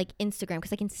stuff are like Instagram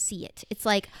because I can see it. It's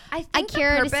like I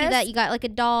care to see that you got like a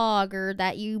dog or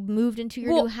that you moved into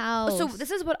your new house. So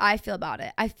this is what I feel about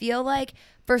it. I feel like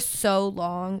for so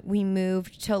long we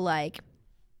moved to like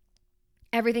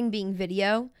everything being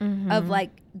video of like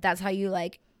that's how you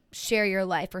like share your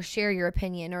life or share your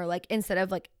opinion, or like instead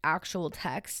of like actual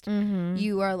text,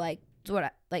 you are like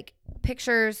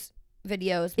pictures,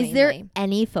 videos mainly. Is there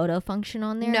any photo function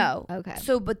on there? No. Okay.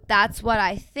 So, but that's what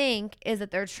I think is that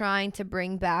they're trying to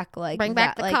bring back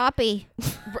the copy.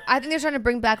 I think they're trying to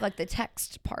bring back like the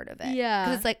text part of it. Yeah.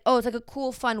 Because it's like, oh, it's like a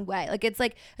cool, fun way. Like it's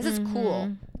like, this is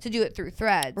cool to do it through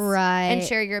threads. Right. And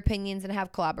share your opinions and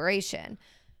have collaboration.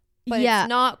 But it's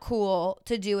not cool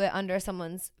to do it under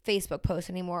someone's Facebook post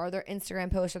anymore, or their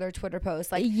Instagram post, or their Twitter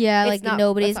post. Like, like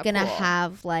nobody's gonna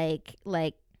have like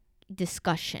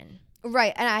discussion.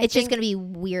 Right. And it's just going to be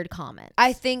weird comments.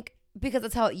 I think because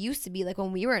that's how it used to be like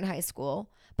when we were in high school.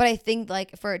 But I think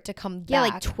like for it to come back. Yeah,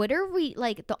 like Twitter,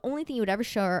 the only thing you would ever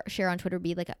share on Twitter would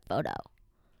be like a photo.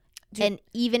 Dude, and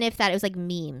even if that, it was like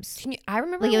memes. I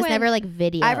remember like it was never like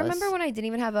videos. I remember when I didn't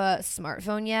even have a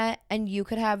smartphone yet, and you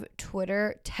could have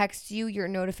Twitter text you your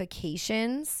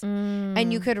notifications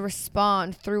and you could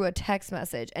respond through a text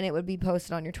message and it would be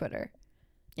posted on your Twitter.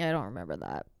 Yeah, I don't remember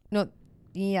that. No.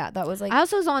 Yeah, that was like, I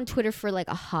also was on Twitter for like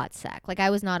a hot sec. Like I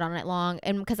was not on it long,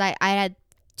 and because I had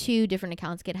 2 different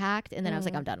accounts get hacked, and then I was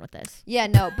like, I'm done with this. Yeah,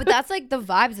 no, but that's like the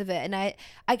vibes of it, and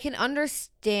I can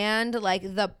understand like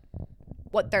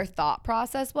what their thought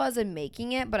process was in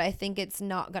making it, but I think it's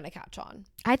not gonna catch on.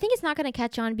 I think it's not gonna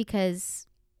catch on because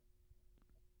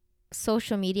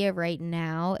social media right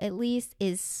now, at least,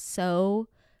 is so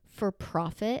for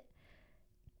profit.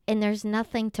 And there's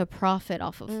nothing to profit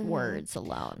off of words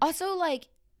alone. Also, like,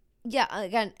 yeah,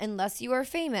 again, unless you are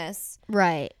famous,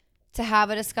 right, to have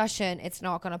a discussion, it's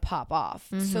not gonna pop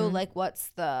off. So, like, what's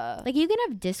the like? You can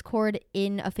have Discord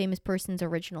in a famous person's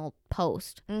original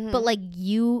post, but like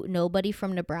nobody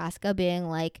from Nebraska being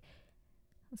like,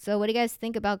 so what do you guys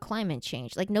think about climate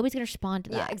change? Like nobody's gonna respond to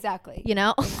that. Yeah, exactly. You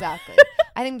know, exactly.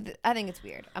 I think it's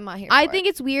weird. I'm not here. I think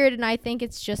it's weird, and I think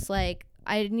it's just like,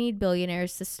 I need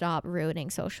billionaires to stop ruining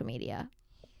social media.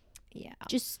 Yeah.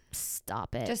 Just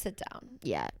stop it. Just sit down.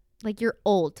 Yeah. Like you're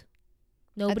old.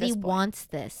 Nobody wants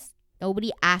this.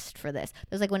 Nobody asked for this.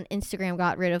 It was like when Instagram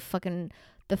got rid of fucking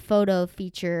the photo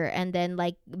feature and then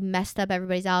like messed up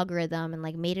everybody's algorithm and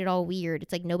like made it all weird.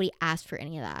 It's like nobody asked for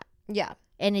any of that. Yeah.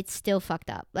 And it's still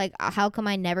fucked up. Like how come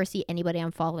I never see anybody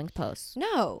I'm following's posts?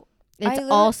 No. It's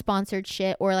all sponsored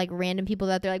shit or like random people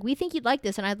that they're like, we think you'd like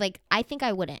this. And I think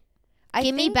I wouldn't.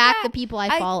 Give me back the people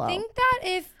I follow. I think that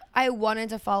if I wanted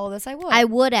to follow this, I would. I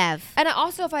would have. And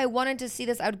also, if I wanted to see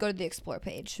this, I would go to the Explore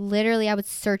page. Literally, I would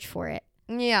search for it.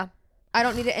 Yeah. I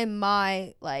don't need it in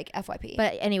my, like, FYP.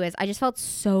 But anyways, I just felt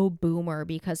so boomer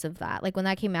because of that. Like, when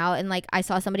that came out and, like, I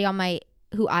saw somebody on my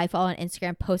who I follow on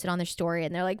Instagram posted on their story,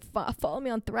 and they're like, follow me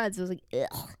on Threads. I was like,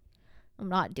 ugh, I'm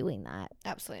not doing that.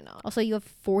 Absolutely not. Also, you have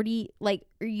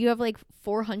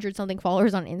 400 something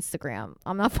followers on Instagram.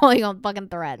 I'm not following you on fucking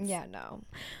Threads. Yeah, no.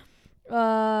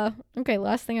 Okay,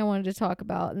 last thing I wanted to talk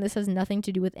about, and this has nothing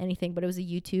to do with anything, but it was a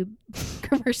YouTube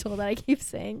commercial that I keep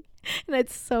saying. And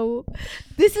this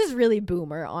is really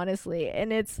boomer, honestly.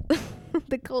 And it's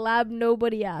the collab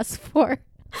nobody asked for.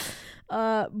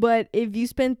 But if you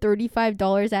spend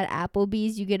 $35 at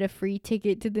Applebee's, you get a free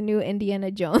ticket to the new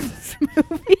Indiana Jones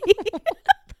movie.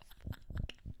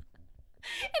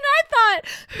 And I thought,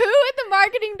 who in the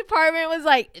marketing department was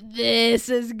like, this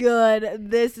is good.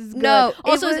 This is good. No.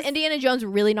 Also, is Indiana Jones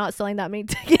really not selling that many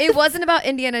tickets? It wasn't about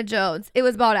Indiana Jones. It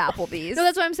was about Applebee's. No,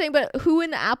 that's what I'm saying. But who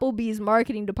in the Applebee's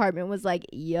marketing department was like,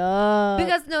 yo.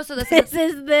 Because, no, so this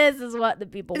is what the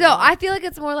people No, want. I feel like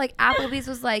it's more like Applebee's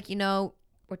was like, we're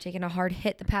taking a hard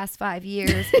hit the past 5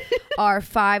 years. Our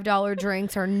 $5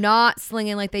 drinks are not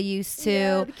slinging like they used to.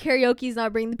 Yeah, the karaoke's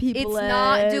not bringing the people in. It's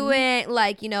not doing,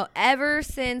 ever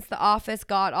since The Office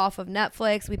got off of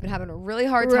Netflix, we've been having a really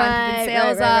hard time keeping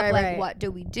sales up. What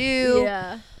do we do?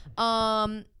 Yeah.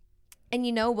 And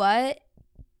you know what?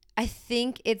 I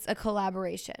think it's a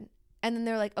collaboration. And then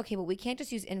they're like, okay, but we can't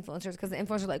just use influencers because the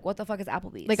influencers are like, what the fuck is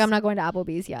Applebee's? Like, I'm not going to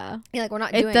Applebee's, yeah. Yeah, like, we're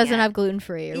not doing it. It doesn't have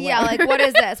gluten-free or yeah, whatever. like, what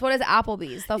is this? What is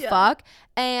Applebee's? The fuck?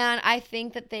 And I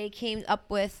think that they came up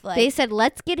with, like... They said,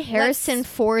 let's get Harrison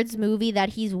Ford's movie that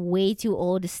he's way too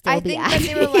old to still be acting. I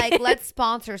think that they were like, let's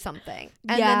sponsor something.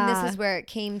 And then this is where it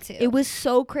came to. It was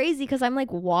so crazy because I'm,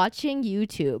 like, watching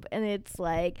YouTube, and it's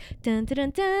like, dun,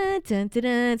 dun, dun, dun, dun, dun.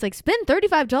 It's like, spend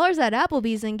 $35 at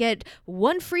Applebee's and get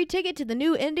one free ticket to the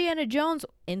new Indiana Jones...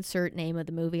 Insert name of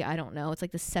the movie. I don't know. It's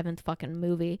like the 7th fucking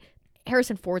movie.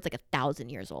 Harrison Ford's like 1,000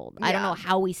 years old. I don't know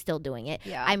how he's still doing it.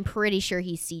 Yeah. I'm pretty sure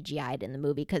he's CGI'd in the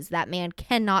movie because that man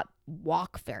cannot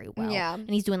walk very well. Yeah. And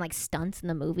he's doing like stunts in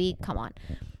the movie. Come on.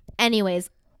 Anyways,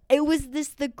 it was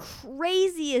the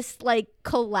craziest like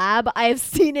collab I've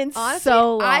seen in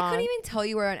so long. I couldn't even tell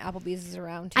you where an Applebee's is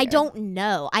around here. I don't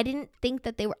know. I didn't think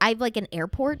that they were. I have like an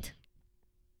airport.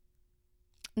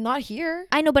 Not here.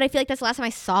 I know, but I feel like that's the last time I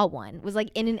saw one. Was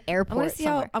like in an airport.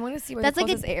 I'm gonna see where that's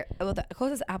the like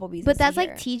closest Applebee's. But is that's to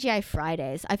like here. TGI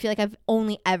Fridays. I feel like I've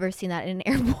only ever seen that in an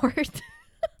airport.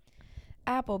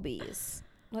 Applebee's.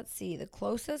 Let's see. The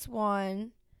closest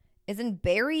one is in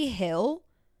Berry Hill.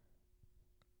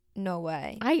 No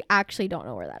way. I actually don't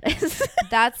know where that is.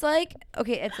 That's like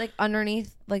okay. It's like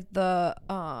underneath like the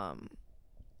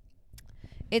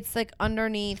It's like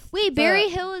underneath. Wait, Berry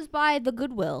Hill is by the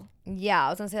Goodwill. Yeah, I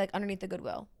was gonna say like underneath the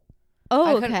Goodwill.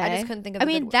 Oh, okay. I just couldn't think of. I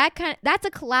mean, that's a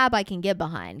collab I can get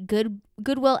behind.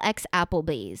 Goodwill x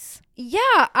Applebee's.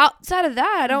 Yeah, outside of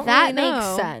that, I don't. That really know.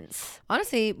 makes sense.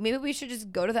 Honestly, maybe we should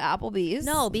just go to the Applebee's.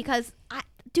 No, because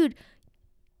dude,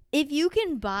 if you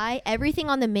can buy everything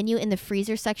on the menu in the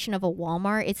freezer section of a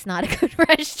Walmart, it's not a good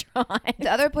restaurant.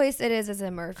 The other place it is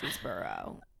in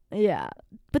Murfreesboro. Yeah,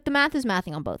 but the math is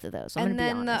mathing on both of those. So and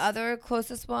then the other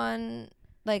closest one,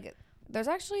 like, there's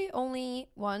actually only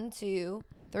 1, 2,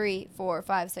 3, 4,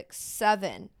 5, 6,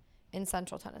 7 in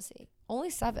Central Tennessee. Only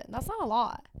 7. That's not a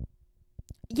lot.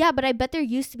 Yeah, but I bet there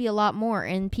used to be a lot more,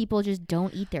 and people just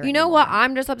don't eat there. You know what?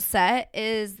 I'm just upset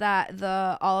is that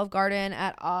the Olive Garden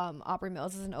at Opry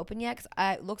Mills isn't open yet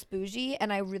because it looks bougie,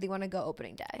 and I really want to go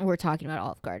opening day. We're talking about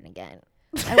Olive Garden again.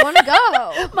 I want to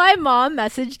go. My mom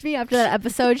messaged me after that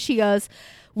episode. She goes,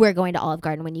 we're going to Olive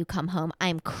Garden when you come home.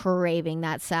 I'm craving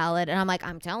that salad. And I'm like,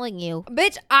 I'm telling you.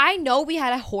 Bitch, I know we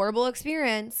had a horrible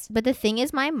experience. But the thing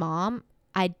is, my mom,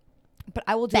 but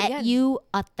I will do it bet again. you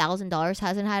 $1,000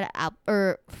 hasn't had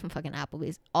fucking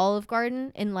Applebee's Olive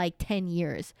Garden in like 10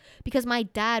 years. Because my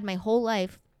dad, my whole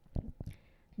life,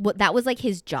 that was like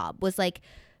his job, was like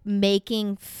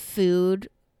making food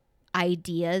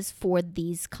ideas for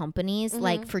these companies,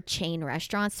 like for chain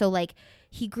restaurants. So like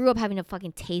he grew up having to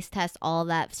fucking taste test all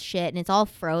that shit, and it's all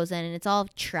frozen and it's all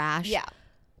trash. Yeah.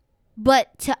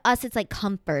 But to us, it's like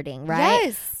comforting, right?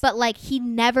 Yes. But like he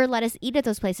never let us eat at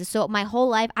those places. So my whole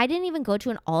life, I didn't even go to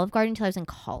an Olive Garden until I was in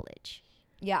college.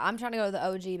 Yeah, I'm trying to go to the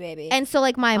OG, baby. And so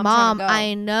like my mom,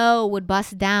 I know, would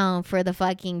bust down for the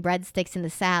fucking breadsticks and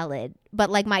the salad. But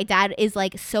like my dad is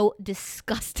like so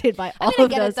disgusted by all of those. I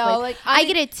get it though. Like I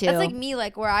get it too. That's like me,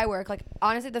 like where I work. Like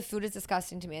honestly, the food is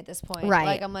disgusting to me at this point. Right.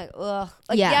 Like I'm like, ugh.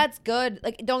 Like yeah, it's good.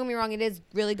 Like don't get me wrong, it is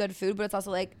really good food, but it's also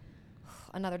like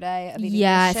another day of eating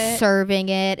this shit. Serving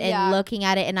it and looking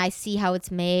at it, and I see how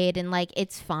it's made, and like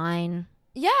it's fine.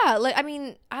 Yeah, like I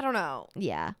mean, I don't know.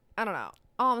 Yeah, I don't know.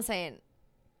 All I'm saying,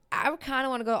 I kind of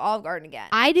want to go to Olive Garden again.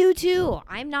 I do too.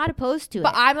 I'm not opposed to it.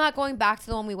 But I'm not going back to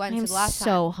the one we went I'm to last time.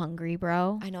 I'm so hungry,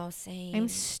 bro. I know, same. I'm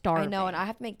starving. I know, and I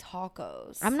have to make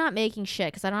tacos. I'm not making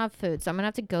shit because I don't have food. So I'm going to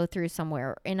have to go through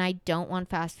somewhere. And I don't want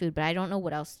fast food, but I don't know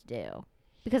what else to do.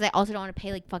 Because I also don't want to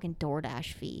pay like fucking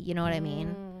DoorDash fee. You know what I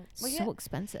mean? Well, So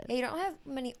expensive. Yeah, you don't have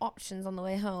many options on the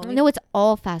way home. No, it's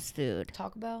all fast food.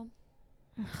 Taco Bell?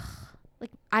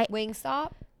 Like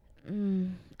Wingstop?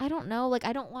 I don't know. Like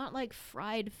I don't want like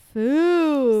fried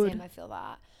food. Same, I feel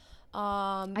that.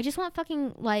 I just want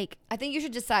fucking like. I think you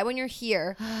should decide when you're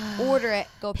here, order it,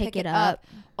 go pick it up.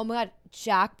 Oh my God,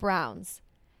 Jack Brown's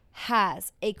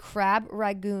has a crab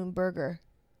ragoon burger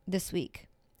this week.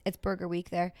 It's Burger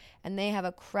Week there, and they have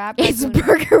a crab ragoon. It's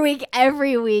Burger Week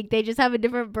every week. They just have a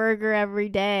different burger every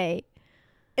day.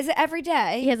 Is it every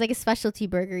day? He has like a specialty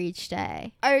burger each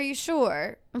day. Are you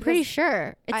sure? I'm pretty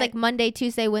sure. It's like Monday,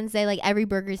 Tuesday, Wednesday. Like every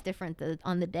burger is different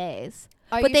on the days.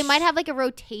 But they might have like a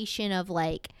rotation of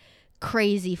like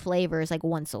crazy flavors like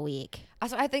once a week.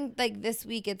 So I think like this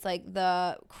week it's like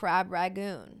the crab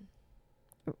ragoon.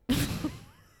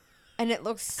 And it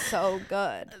looks so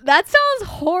good. That sounds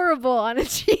horrible on a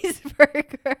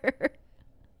cheeseburger.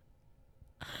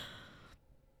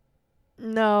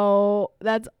 No,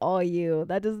 that's all you.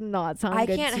 That does not sound good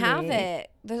to me. I can't have it.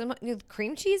 There's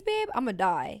cream cheese, babe. I'm gonna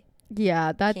die.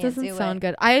 Yeah, that doesn't sound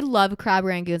good. I love crab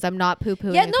rangoons. I'm not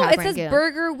poo-pooing. Yeah, no, it says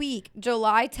Burger Week,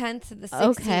 July 10th to the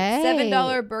 16th. Okay.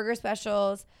 $7 burger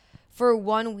specials for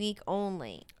 1 week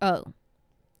only. Oh,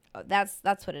 that's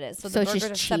what it is. So the burgers are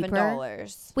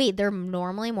 $7. Wait, they're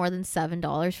normally more than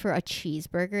 $7 for a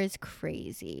cheeseburger. Is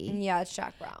crazy. Yeah, it's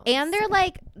Jack Brown's. And they're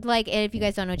like if you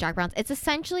guys don't know Jack Brown's, it's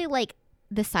essentially like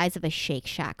the size of a Shake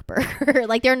Shack burger.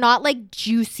 Like they're not like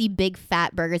juicy big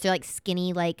fat burgers. They're like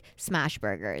skinny like smash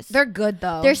burgers. They're good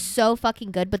though. They're so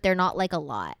fucking good, but they're not like a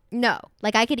lot. No.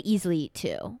 Like I could easily eat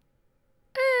 2.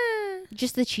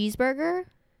 Just the cheeseburger.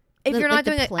 If you're not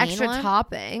doing like extra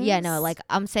toppings. Yeah, no, like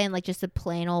I'm saying like just a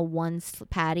plain old one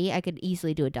patty, I could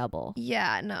easily do a double.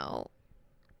 Yeah, no.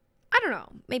 I don't know.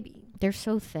 Maybe. They're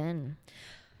so thin.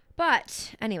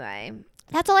 But anyway.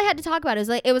 That's all I had to talk about.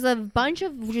 It was a bunch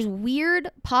of just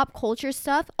weird pop culture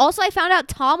stuff. Also, I found out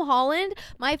Tom Holland,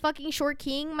 my fucking short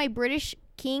king, my British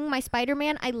king, my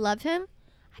Spider-Man, I love him.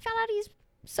 I found out he's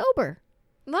sober.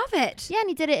 Love it. Yeah, and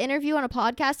he did an interview on a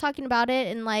podcast talking about it,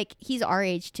 and like he's our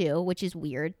age too, which is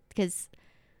weird because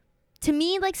to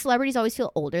me, like celebrities always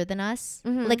feel older than us,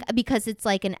 like because it's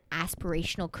like an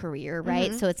aspirational career,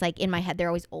 right? So it's like in my head they're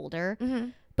always older,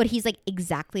 but he's like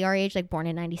exactly our age, like born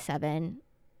in 97,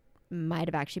 might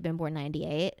have actually been born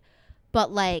 98,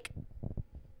 but like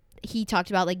he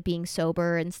talked about like being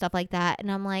sober and stuff like that,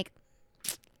 and I'm like,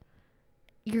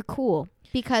 you're cool.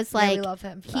 Because like we love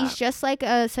him he's just like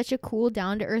such a cool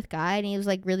down to earth guy, and he was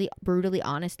like really brutally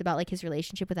honest about like his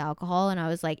relationship with alcohol, and I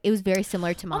was like, it was very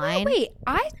similar to mine. Oh, wait,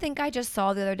 I think I just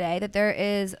saw the other day that there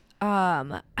is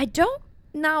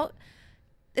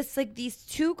it's like these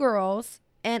 2 girls,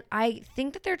 and I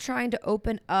think that they're trying to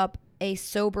open up a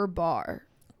sober bar.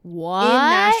 What? In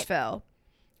Nashville.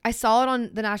 I saw it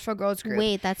on the Nashville Girls Group.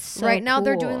 Wait, that's so right now cool.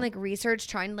 They're doing like research,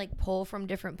 trying to like pull from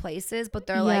different places, but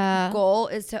their like goal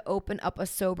is to open up a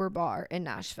sober bar in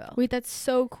Nashville. Wait, that's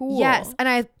so cool. Yes,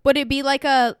 and would it be like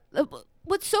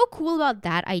what's so cool about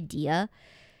that idea,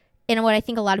 and what I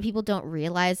think a lot of people don't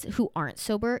realize who aren't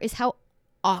sober is how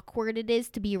awkward it is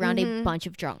to be around a bunch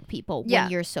of drunk people when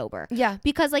you're sober. Yeah.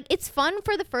 Because like it's fun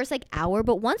for the first like hour,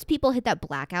 but once people hit that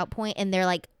blackout point and they're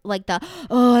like the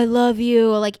oh I love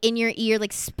you like in your ear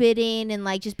like spitting and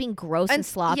like just being gross and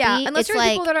sloppy. Yeah, unless you're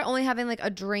like, people that are only having like a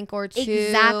drink or 2.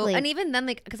 Exactly. And even then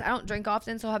like because I don't drink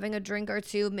often, so having a drink or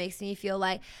 2 makes me feel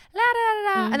like la da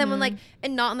da da. And then when like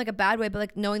and not in like a bad way, but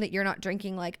like knowing that you're not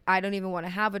drinking, like I don't even want to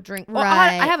have a drink. Well,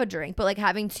 right. I have a drink, but like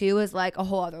having 2 is like a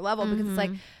whole other level because it's like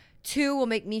 2 will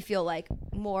make me feel like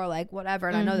more like whatever,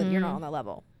 and I know that you're not on that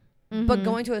level. But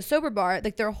going to a sober bar,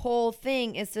 like their whole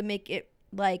thing is to make it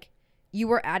like you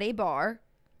were at a bar,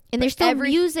 and there's still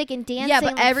music and dancing. Yeah,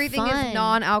 but like everything fun. is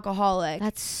non-alcoholic.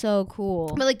 That's so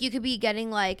cool. But like you could be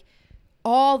getting like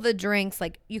all the drinks,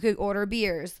 like you could order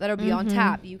beers that'll be on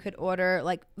tap. You could order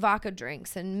like vodka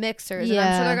drinks and mixers. And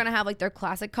I'm sure they're gonna have like their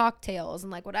classic cocktails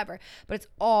and like whatever. But it's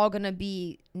all gonna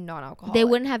be non-alcoholic. They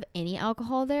wouldn't have any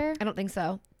alcohol there? I don't think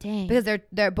so. Dang. Because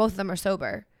they're both of them are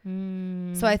sober.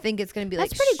 So I think it's gonna be like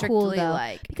that's pretty cool though.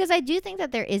 Like because I do think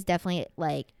that there is definitely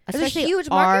like especially a huge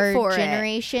market our for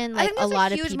generation, it. like I think there's a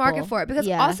lot a huge of people. market for it because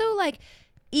also like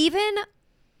even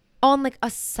on like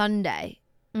a Sunday.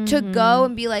 To go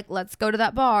and be like, let's go to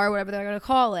that bar, whatever they're gonna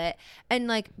call it, and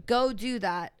like go do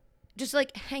that just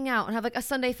like hang out and have like a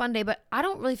Sunday fun day, but I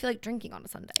don't really feel like drinking on a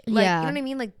Sunday. Like, yeah. You know what I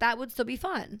mean? Like that would still be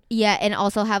fun. Yeah, and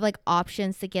also have like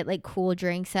options to get like cool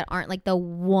drinks that aren't like the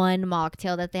one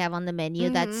mocktail that they have on the menu.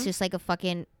 That's just like a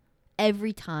fucking,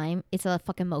 every time it's a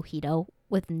fucking mojito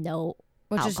with no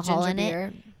alcohol in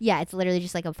it. Yeah, it's literally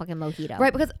just like a fucking mojito.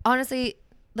 Right, because honestly,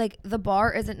 like the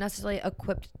bar isn't necessarily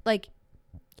equipped, like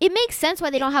it makes sense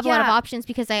why they don't have a lot of options,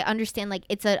 because I understand like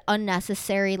it's an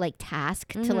unnecessary like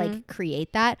task to like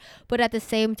create that. But at the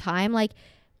same time, like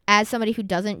as somebody who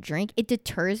doesn't drink, it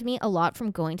deters me a lot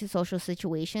from going to social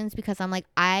situations, because I'm like,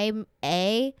 I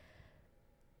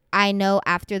know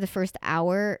after the first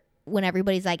hour when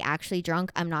everybody's like actually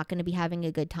drunk, I'm not going to be having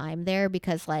a good time there,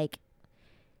 because like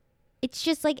it's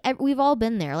just like we've all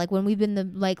been there, like when we've been the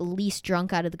like least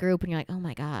drunk out of the group and you're like, oh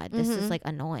my God, this is like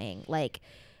annoying. Like,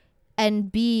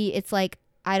 and B, it's like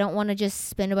I don't want to just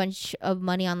spend a bunch of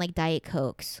money on like Diet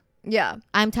Cokes. Yeah.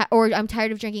 I'm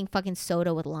tired of drinking fucking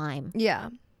soda with lime. Yeah.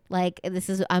 Like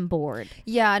I'm bored.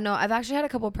 Yeah, no, I've actually had a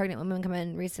couple of pregnant women come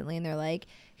in recently and they're like,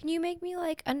 can you make me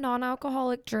like a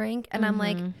non-alcoholic drink? And I'm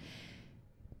like,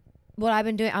 what I've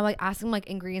been doing, I'm like asking like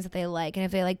ingredients that they like. And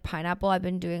if they like pineapple, I've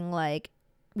been doing like,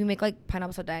 we make like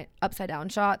pineapple upside down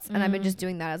shots, and I've been just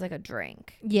doing that as like a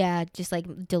drink. Yeah, just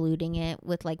like diluting it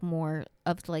with like more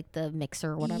of like the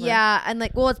mixer or whatever. Yeah, and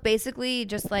like, well, it's basically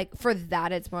just like, for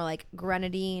that it's more like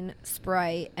grenadine,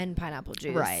 Sprite, and pineapple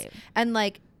juice. Right. And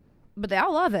like, but they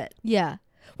all love it. Yeah.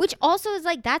 Which also is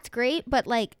like, that's great, but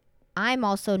like I'm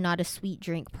also not a sweet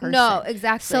drink person. No,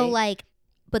 exactly. So like,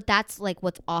 but that's like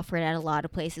what's offered at a lot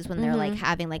of places when they're like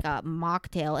having like a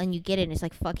mocktail and you get it and it's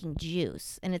like fucking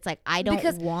juice. And it's like, I don't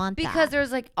want that. Because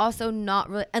there's like also not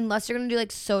really, unless you're going to do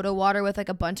like soda water with like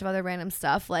a bunch of other random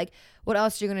stuff, like what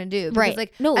else are you going to do? Because right.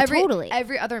 like totally.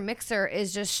 Every other mixer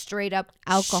is just straight up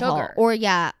alcohol. Sugar.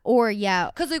 Or yeah.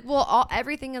 Because like, well,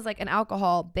 everything is like an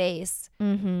alcohol base,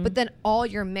 but then all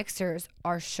your mixers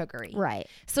are sugary. Right.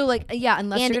 So like, yeah,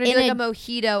 unless you're going to do like a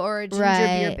mojito or a ginger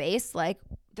beer base, like,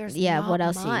 there's what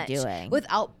else much are you doing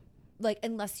without like,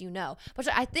 unless you know. But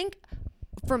I think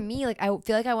for me, like, I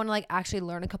feel like I want to like actually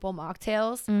learn a couple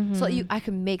mocktails so that I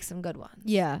can make some good ones.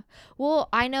 Yeah. Well,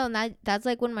 I know, and that's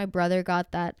like when my brother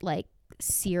got that like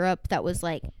syrup that was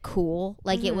like cool,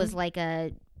 like it was like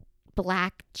a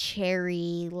black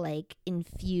cherry like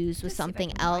infused with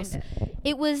something else.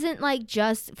 It wasn't like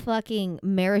just fucking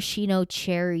maraschino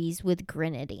cherries with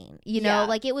grenadine, you know,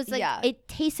 like it was like it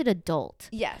tasted adult.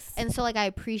 Yes. And so like I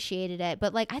appreciated it,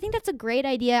 but like I think that's a great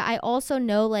idea. I also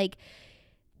know like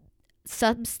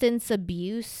substance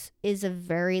abuse is a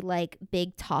very like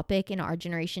big topic in our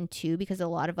generation too, because a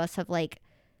lot of us have like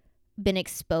been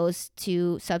exposed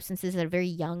to substances at a very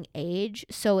young age.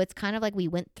 So it's kind of like we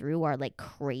went through our like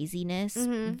craziness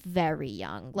very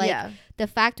young. Like the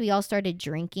fact we all started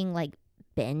drinking, like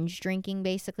binge drinking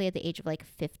basically at the age of like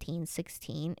 15,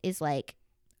 16 is like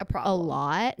a problem. A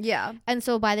lot. Yeah. And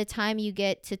so by the time you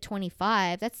get to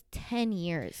 25, that's 10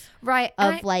 years. Right.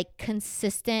 Of like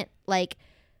consistent, like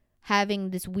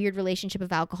having this weird relationship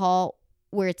of alcohol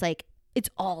where it's like, it's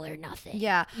all or nothing.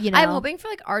 Yeah. You know? I'm hoping for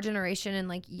like our generation and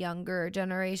like younger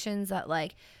generations that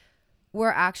like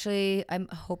we're actually, I'm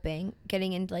hoping,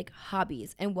 getting into like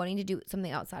hobbies and wanting to do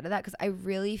something outside of that, because I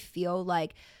really feel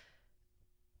like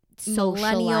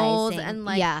millennials and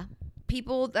like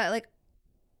people that like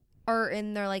are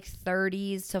in their like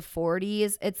 30s to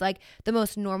 40s, it's like the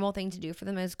most normal thing to do for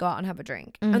them is go out and have a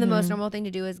drink. And the most normal thing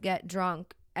to do is get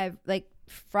drunk like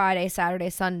Friday, Saturday,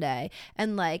 Sunday.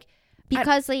 And like,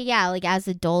 because like as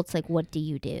adults, like what do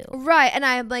you do? Right. And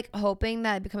I'm like hoping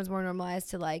that it becomes more normalized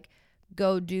to like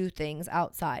go do things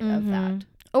outside of that.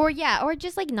 Or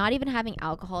just like not even having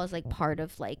alcohol is like part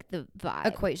of like the vibe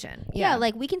equation. Yeah,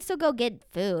 like we can still go get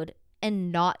food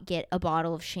and not get a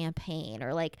bottle of champagne,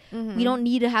 or like we don't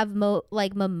need to have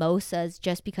like mimosas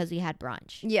just because we had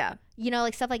brunch. Yeah. You know,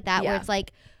 like stuff like that where it's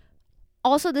like,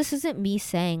 also this isn't me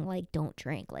saying like don't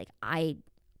drink. Like I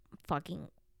fucking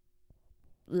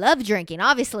love drinking.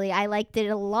 Obviously, I liked it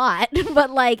a lot, but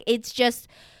like it's just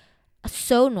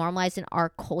so normalized in our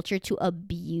culture to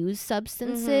abuse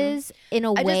substances in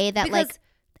a way that like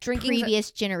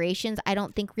previous generations I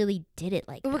don't think really did it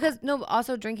like because that. No,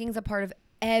 also drinking's a part of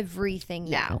everything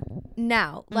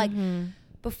now. Like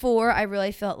before, I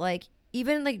really felt like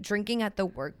even like drinking at the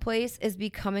workplace is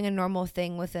becoming a normal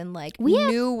thing within like we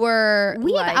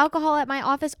have alcohol at my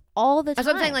office all the time. That's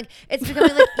what I'm saying. Like it's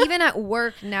becoming like even at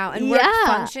work now and work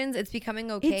functions, it's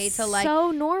becoming okay to like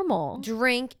so normal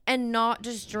drink and not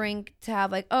just drink to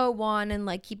have like one and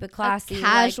like keep it classy,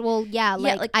 casual.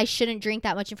 Like I shouldn't drink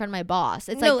that much in front of my boss.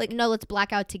 It's like no, let's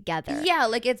black out together. Yeah,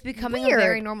 like it's becoming a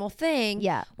very normal thing.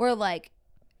 Yeah, where like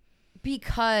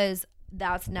because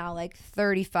that's now like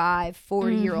 35,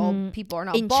 40-year-old people are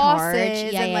now in bosses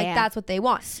charge. and like that's what they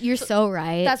want. You're so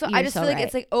right. That's what I just so feel like right.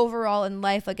 it's like overall in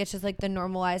life, like it's just like the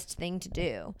normalized thing to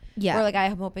do. Yeah. Or like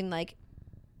I'm hoping like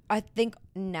I think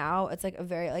now it's like a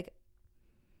very like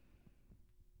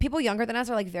people younger than us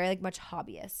are like very like much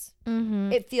hobbyists.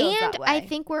 It feels that way. And I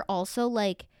think we're also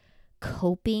like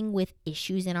coping with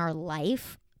issues in our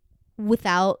life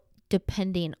without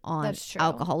depending on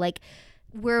alcohol. Like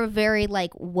we're a very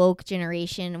like woke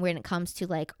generation when it comes to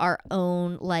like our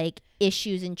own like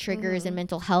issues and triggers and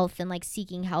mental health and like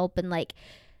seeking help, and like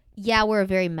yeah, we're a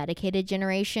very medicated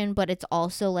generation, but it's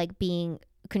also like being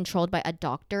controlled by a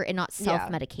doctor and not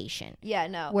self-medication. Yeah,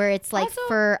 no. Where it's like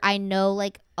also, I know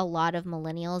like a lot of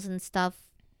millennials and stuff,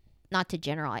 not to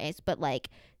generalize, but like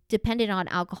depended on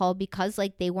alcohol because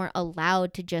like they weren't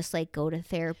allowed to just like go to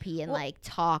therapy and like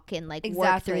talk and like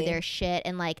work through their shit,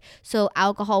 and like so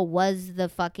alcohol was the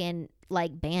fucking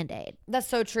like Band-Aid. That's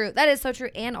so true. That is so true.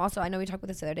 And also I know we talked about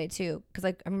this the other day too, because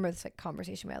like I remember this like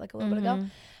conversation we had like a little bit ago,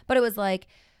 but it was like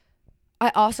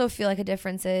I also feel like a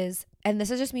difference is, and this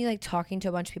is just me like talking to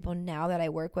a bunch of people now that I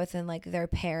work with, and like their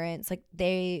parents, like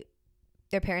their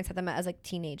parents had them as like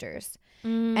teenagers,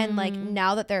 and like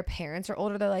now that their parents are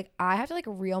older, they're like, I have to like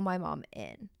reel my mom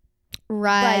in,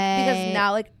 right? Like, because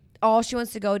now like all she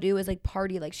wants to go do is like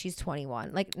party like she's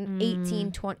 21, like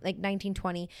 18, 20, like 19,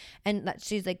 20, and that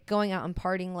she's like going out and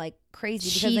partying like crazy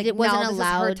because like wasn't now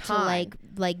allowed this is to her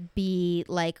like be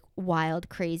like wild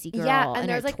crazy girl and in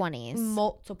there's her like 20s.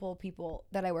 Multiple people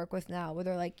that I work with now where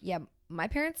they're like, yeah, my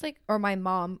parents like, or my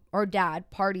mom or dad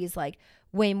parties like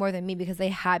way more than me because they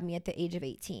had me at the age of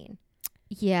 18.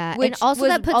 Yeah, which and also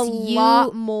that puts a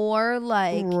lot more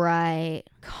like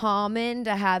common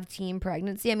to have teen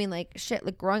pregnancy. I mean, like shit,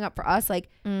 like growing up for us, like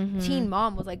Teen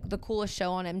Mom was like the coolest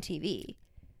show on MTV.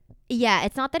 Yeah,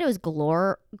 it's not that it was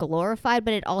glorified,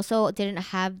 but it also didn't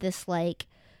have this like.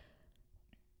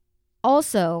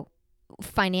 Also,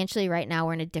 financially, right now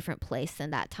we're in a different place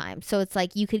than that time, so it's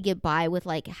like you could get by with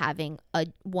like having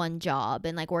one job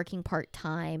and like working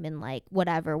part-time and like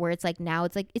whatever, where it's like now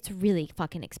it's like it's really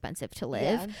fucking expensive to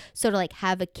live. So to like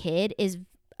have a kid is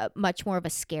much more of a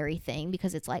scary thing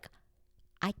because it's like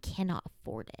I cannot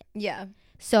afford it.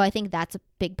 So I think that's a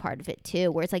big part of it too,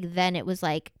 where it's like then it was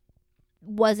like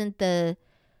wasn't the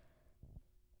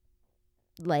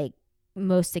like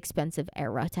most expensive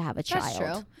era to have a child. That's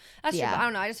true. But I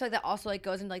don't know, I just feel like that also like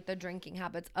goes into like the drinking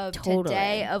habits of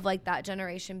today, of like that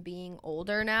generation being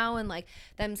older now and like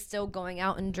them still going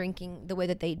out and drinking the way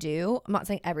that they do. I'm not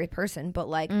saying every person, but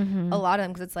like a lot of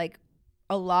them, because it's like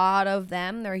a lot of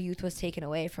them, their youth was taken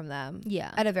away from them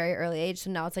at a very early age,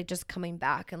 so now it's like just coming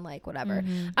back and like whatever.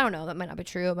 I don't know, that might not be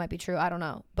true, it might be true, I don't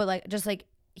know, but like just like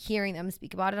hearing them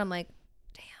speak about it, I'm like,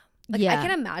 like I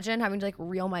can imagine having to like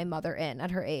reel my mother in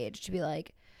at her age to be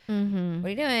like, what are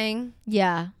you doing?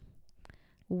 Yeah.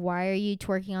 Why are you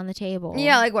twerking on the table?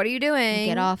 Yeah, like what are you doing?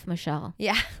 Get off, Michelle.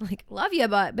 Yeah, like love you,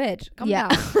 but bitch, calm down.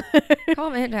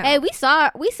 Calm it down. Hey, we saw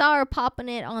her popping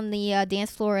it on the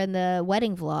dance floor in the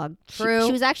wedding vlog. True.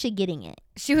 She was actually getting it.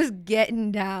 She was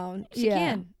getting down. She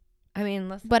can. I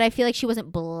mean, but I feel like she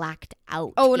wasn't blacked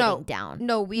out. Down.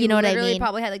 No, we you know literally what I mean?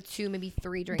 Probably had like 2, maybe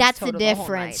 3 drinks. That's the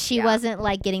difference. She wasn't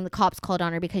like getting the cops called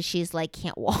on her because she's like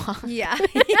can't walk. Yeah.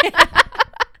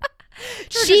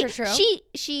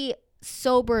 She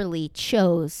soberly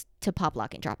chose to pop,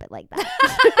 lock, and drop it like that.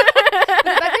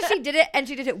 The fact that she did it and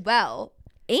she did it well,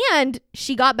 and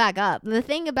she got back up. The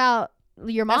thing about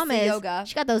your mom is yoga.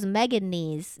 She got those Megan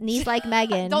knees like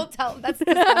Megan. Don't tell. That's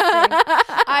disgusting.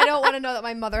 I don't want to know that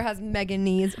my mother has Megan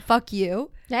knees. Fuck you.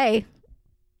 Hey,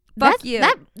 fuck you.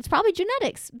 It's probably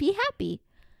genetics. Be happy.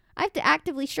 I have to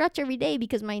actively stretch every day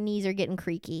because my knees are getting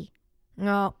creaky.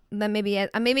 No, then maybe I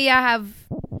have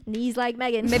knees like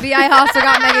Megan. Maybe I also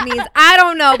got Megan knees. I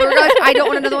don't know, but regardless, I don't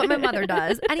want to know what my mother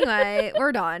does. Anyway,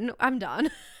 we're done. I'm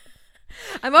done.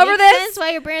 I'm over this. That's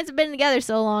why your parents have been together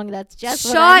so long. That's just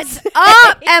shut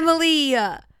up, Emily.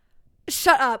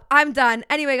 Shut up. I'm done.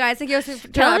 Anyway, guys, thank you so much for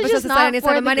tuning in. Episode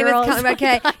 97. My name is Kelly by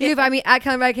K. You can find me at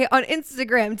Kelly by K on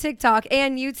Instagram, TikTok,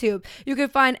 and YouTube. You can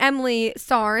find Emily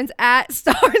Starnes at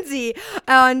Starnsy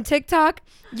on TikTok,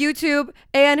 YouTube,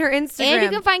 and her Instagram. And you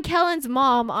can find Kellen's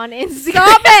mom on Instagram.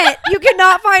 Stop it! You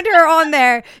cannot find her on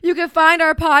there. You can find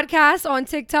our podcast on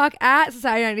TikTok at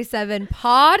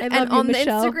Society97pod. And on the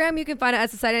Instagram, you can find it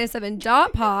at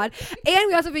Society97.pod. And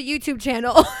we also have a YouTube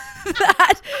channel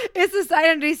that is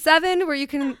Society97, where you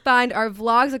can find our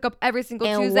vlogs like up every single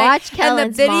Tuesday. Watch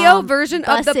Kellen's and the video version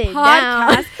of the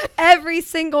podcast every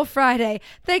single Friday.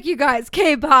 Thank you guys.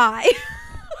 Okay, bye.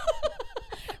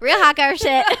 Real hot girl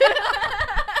shit.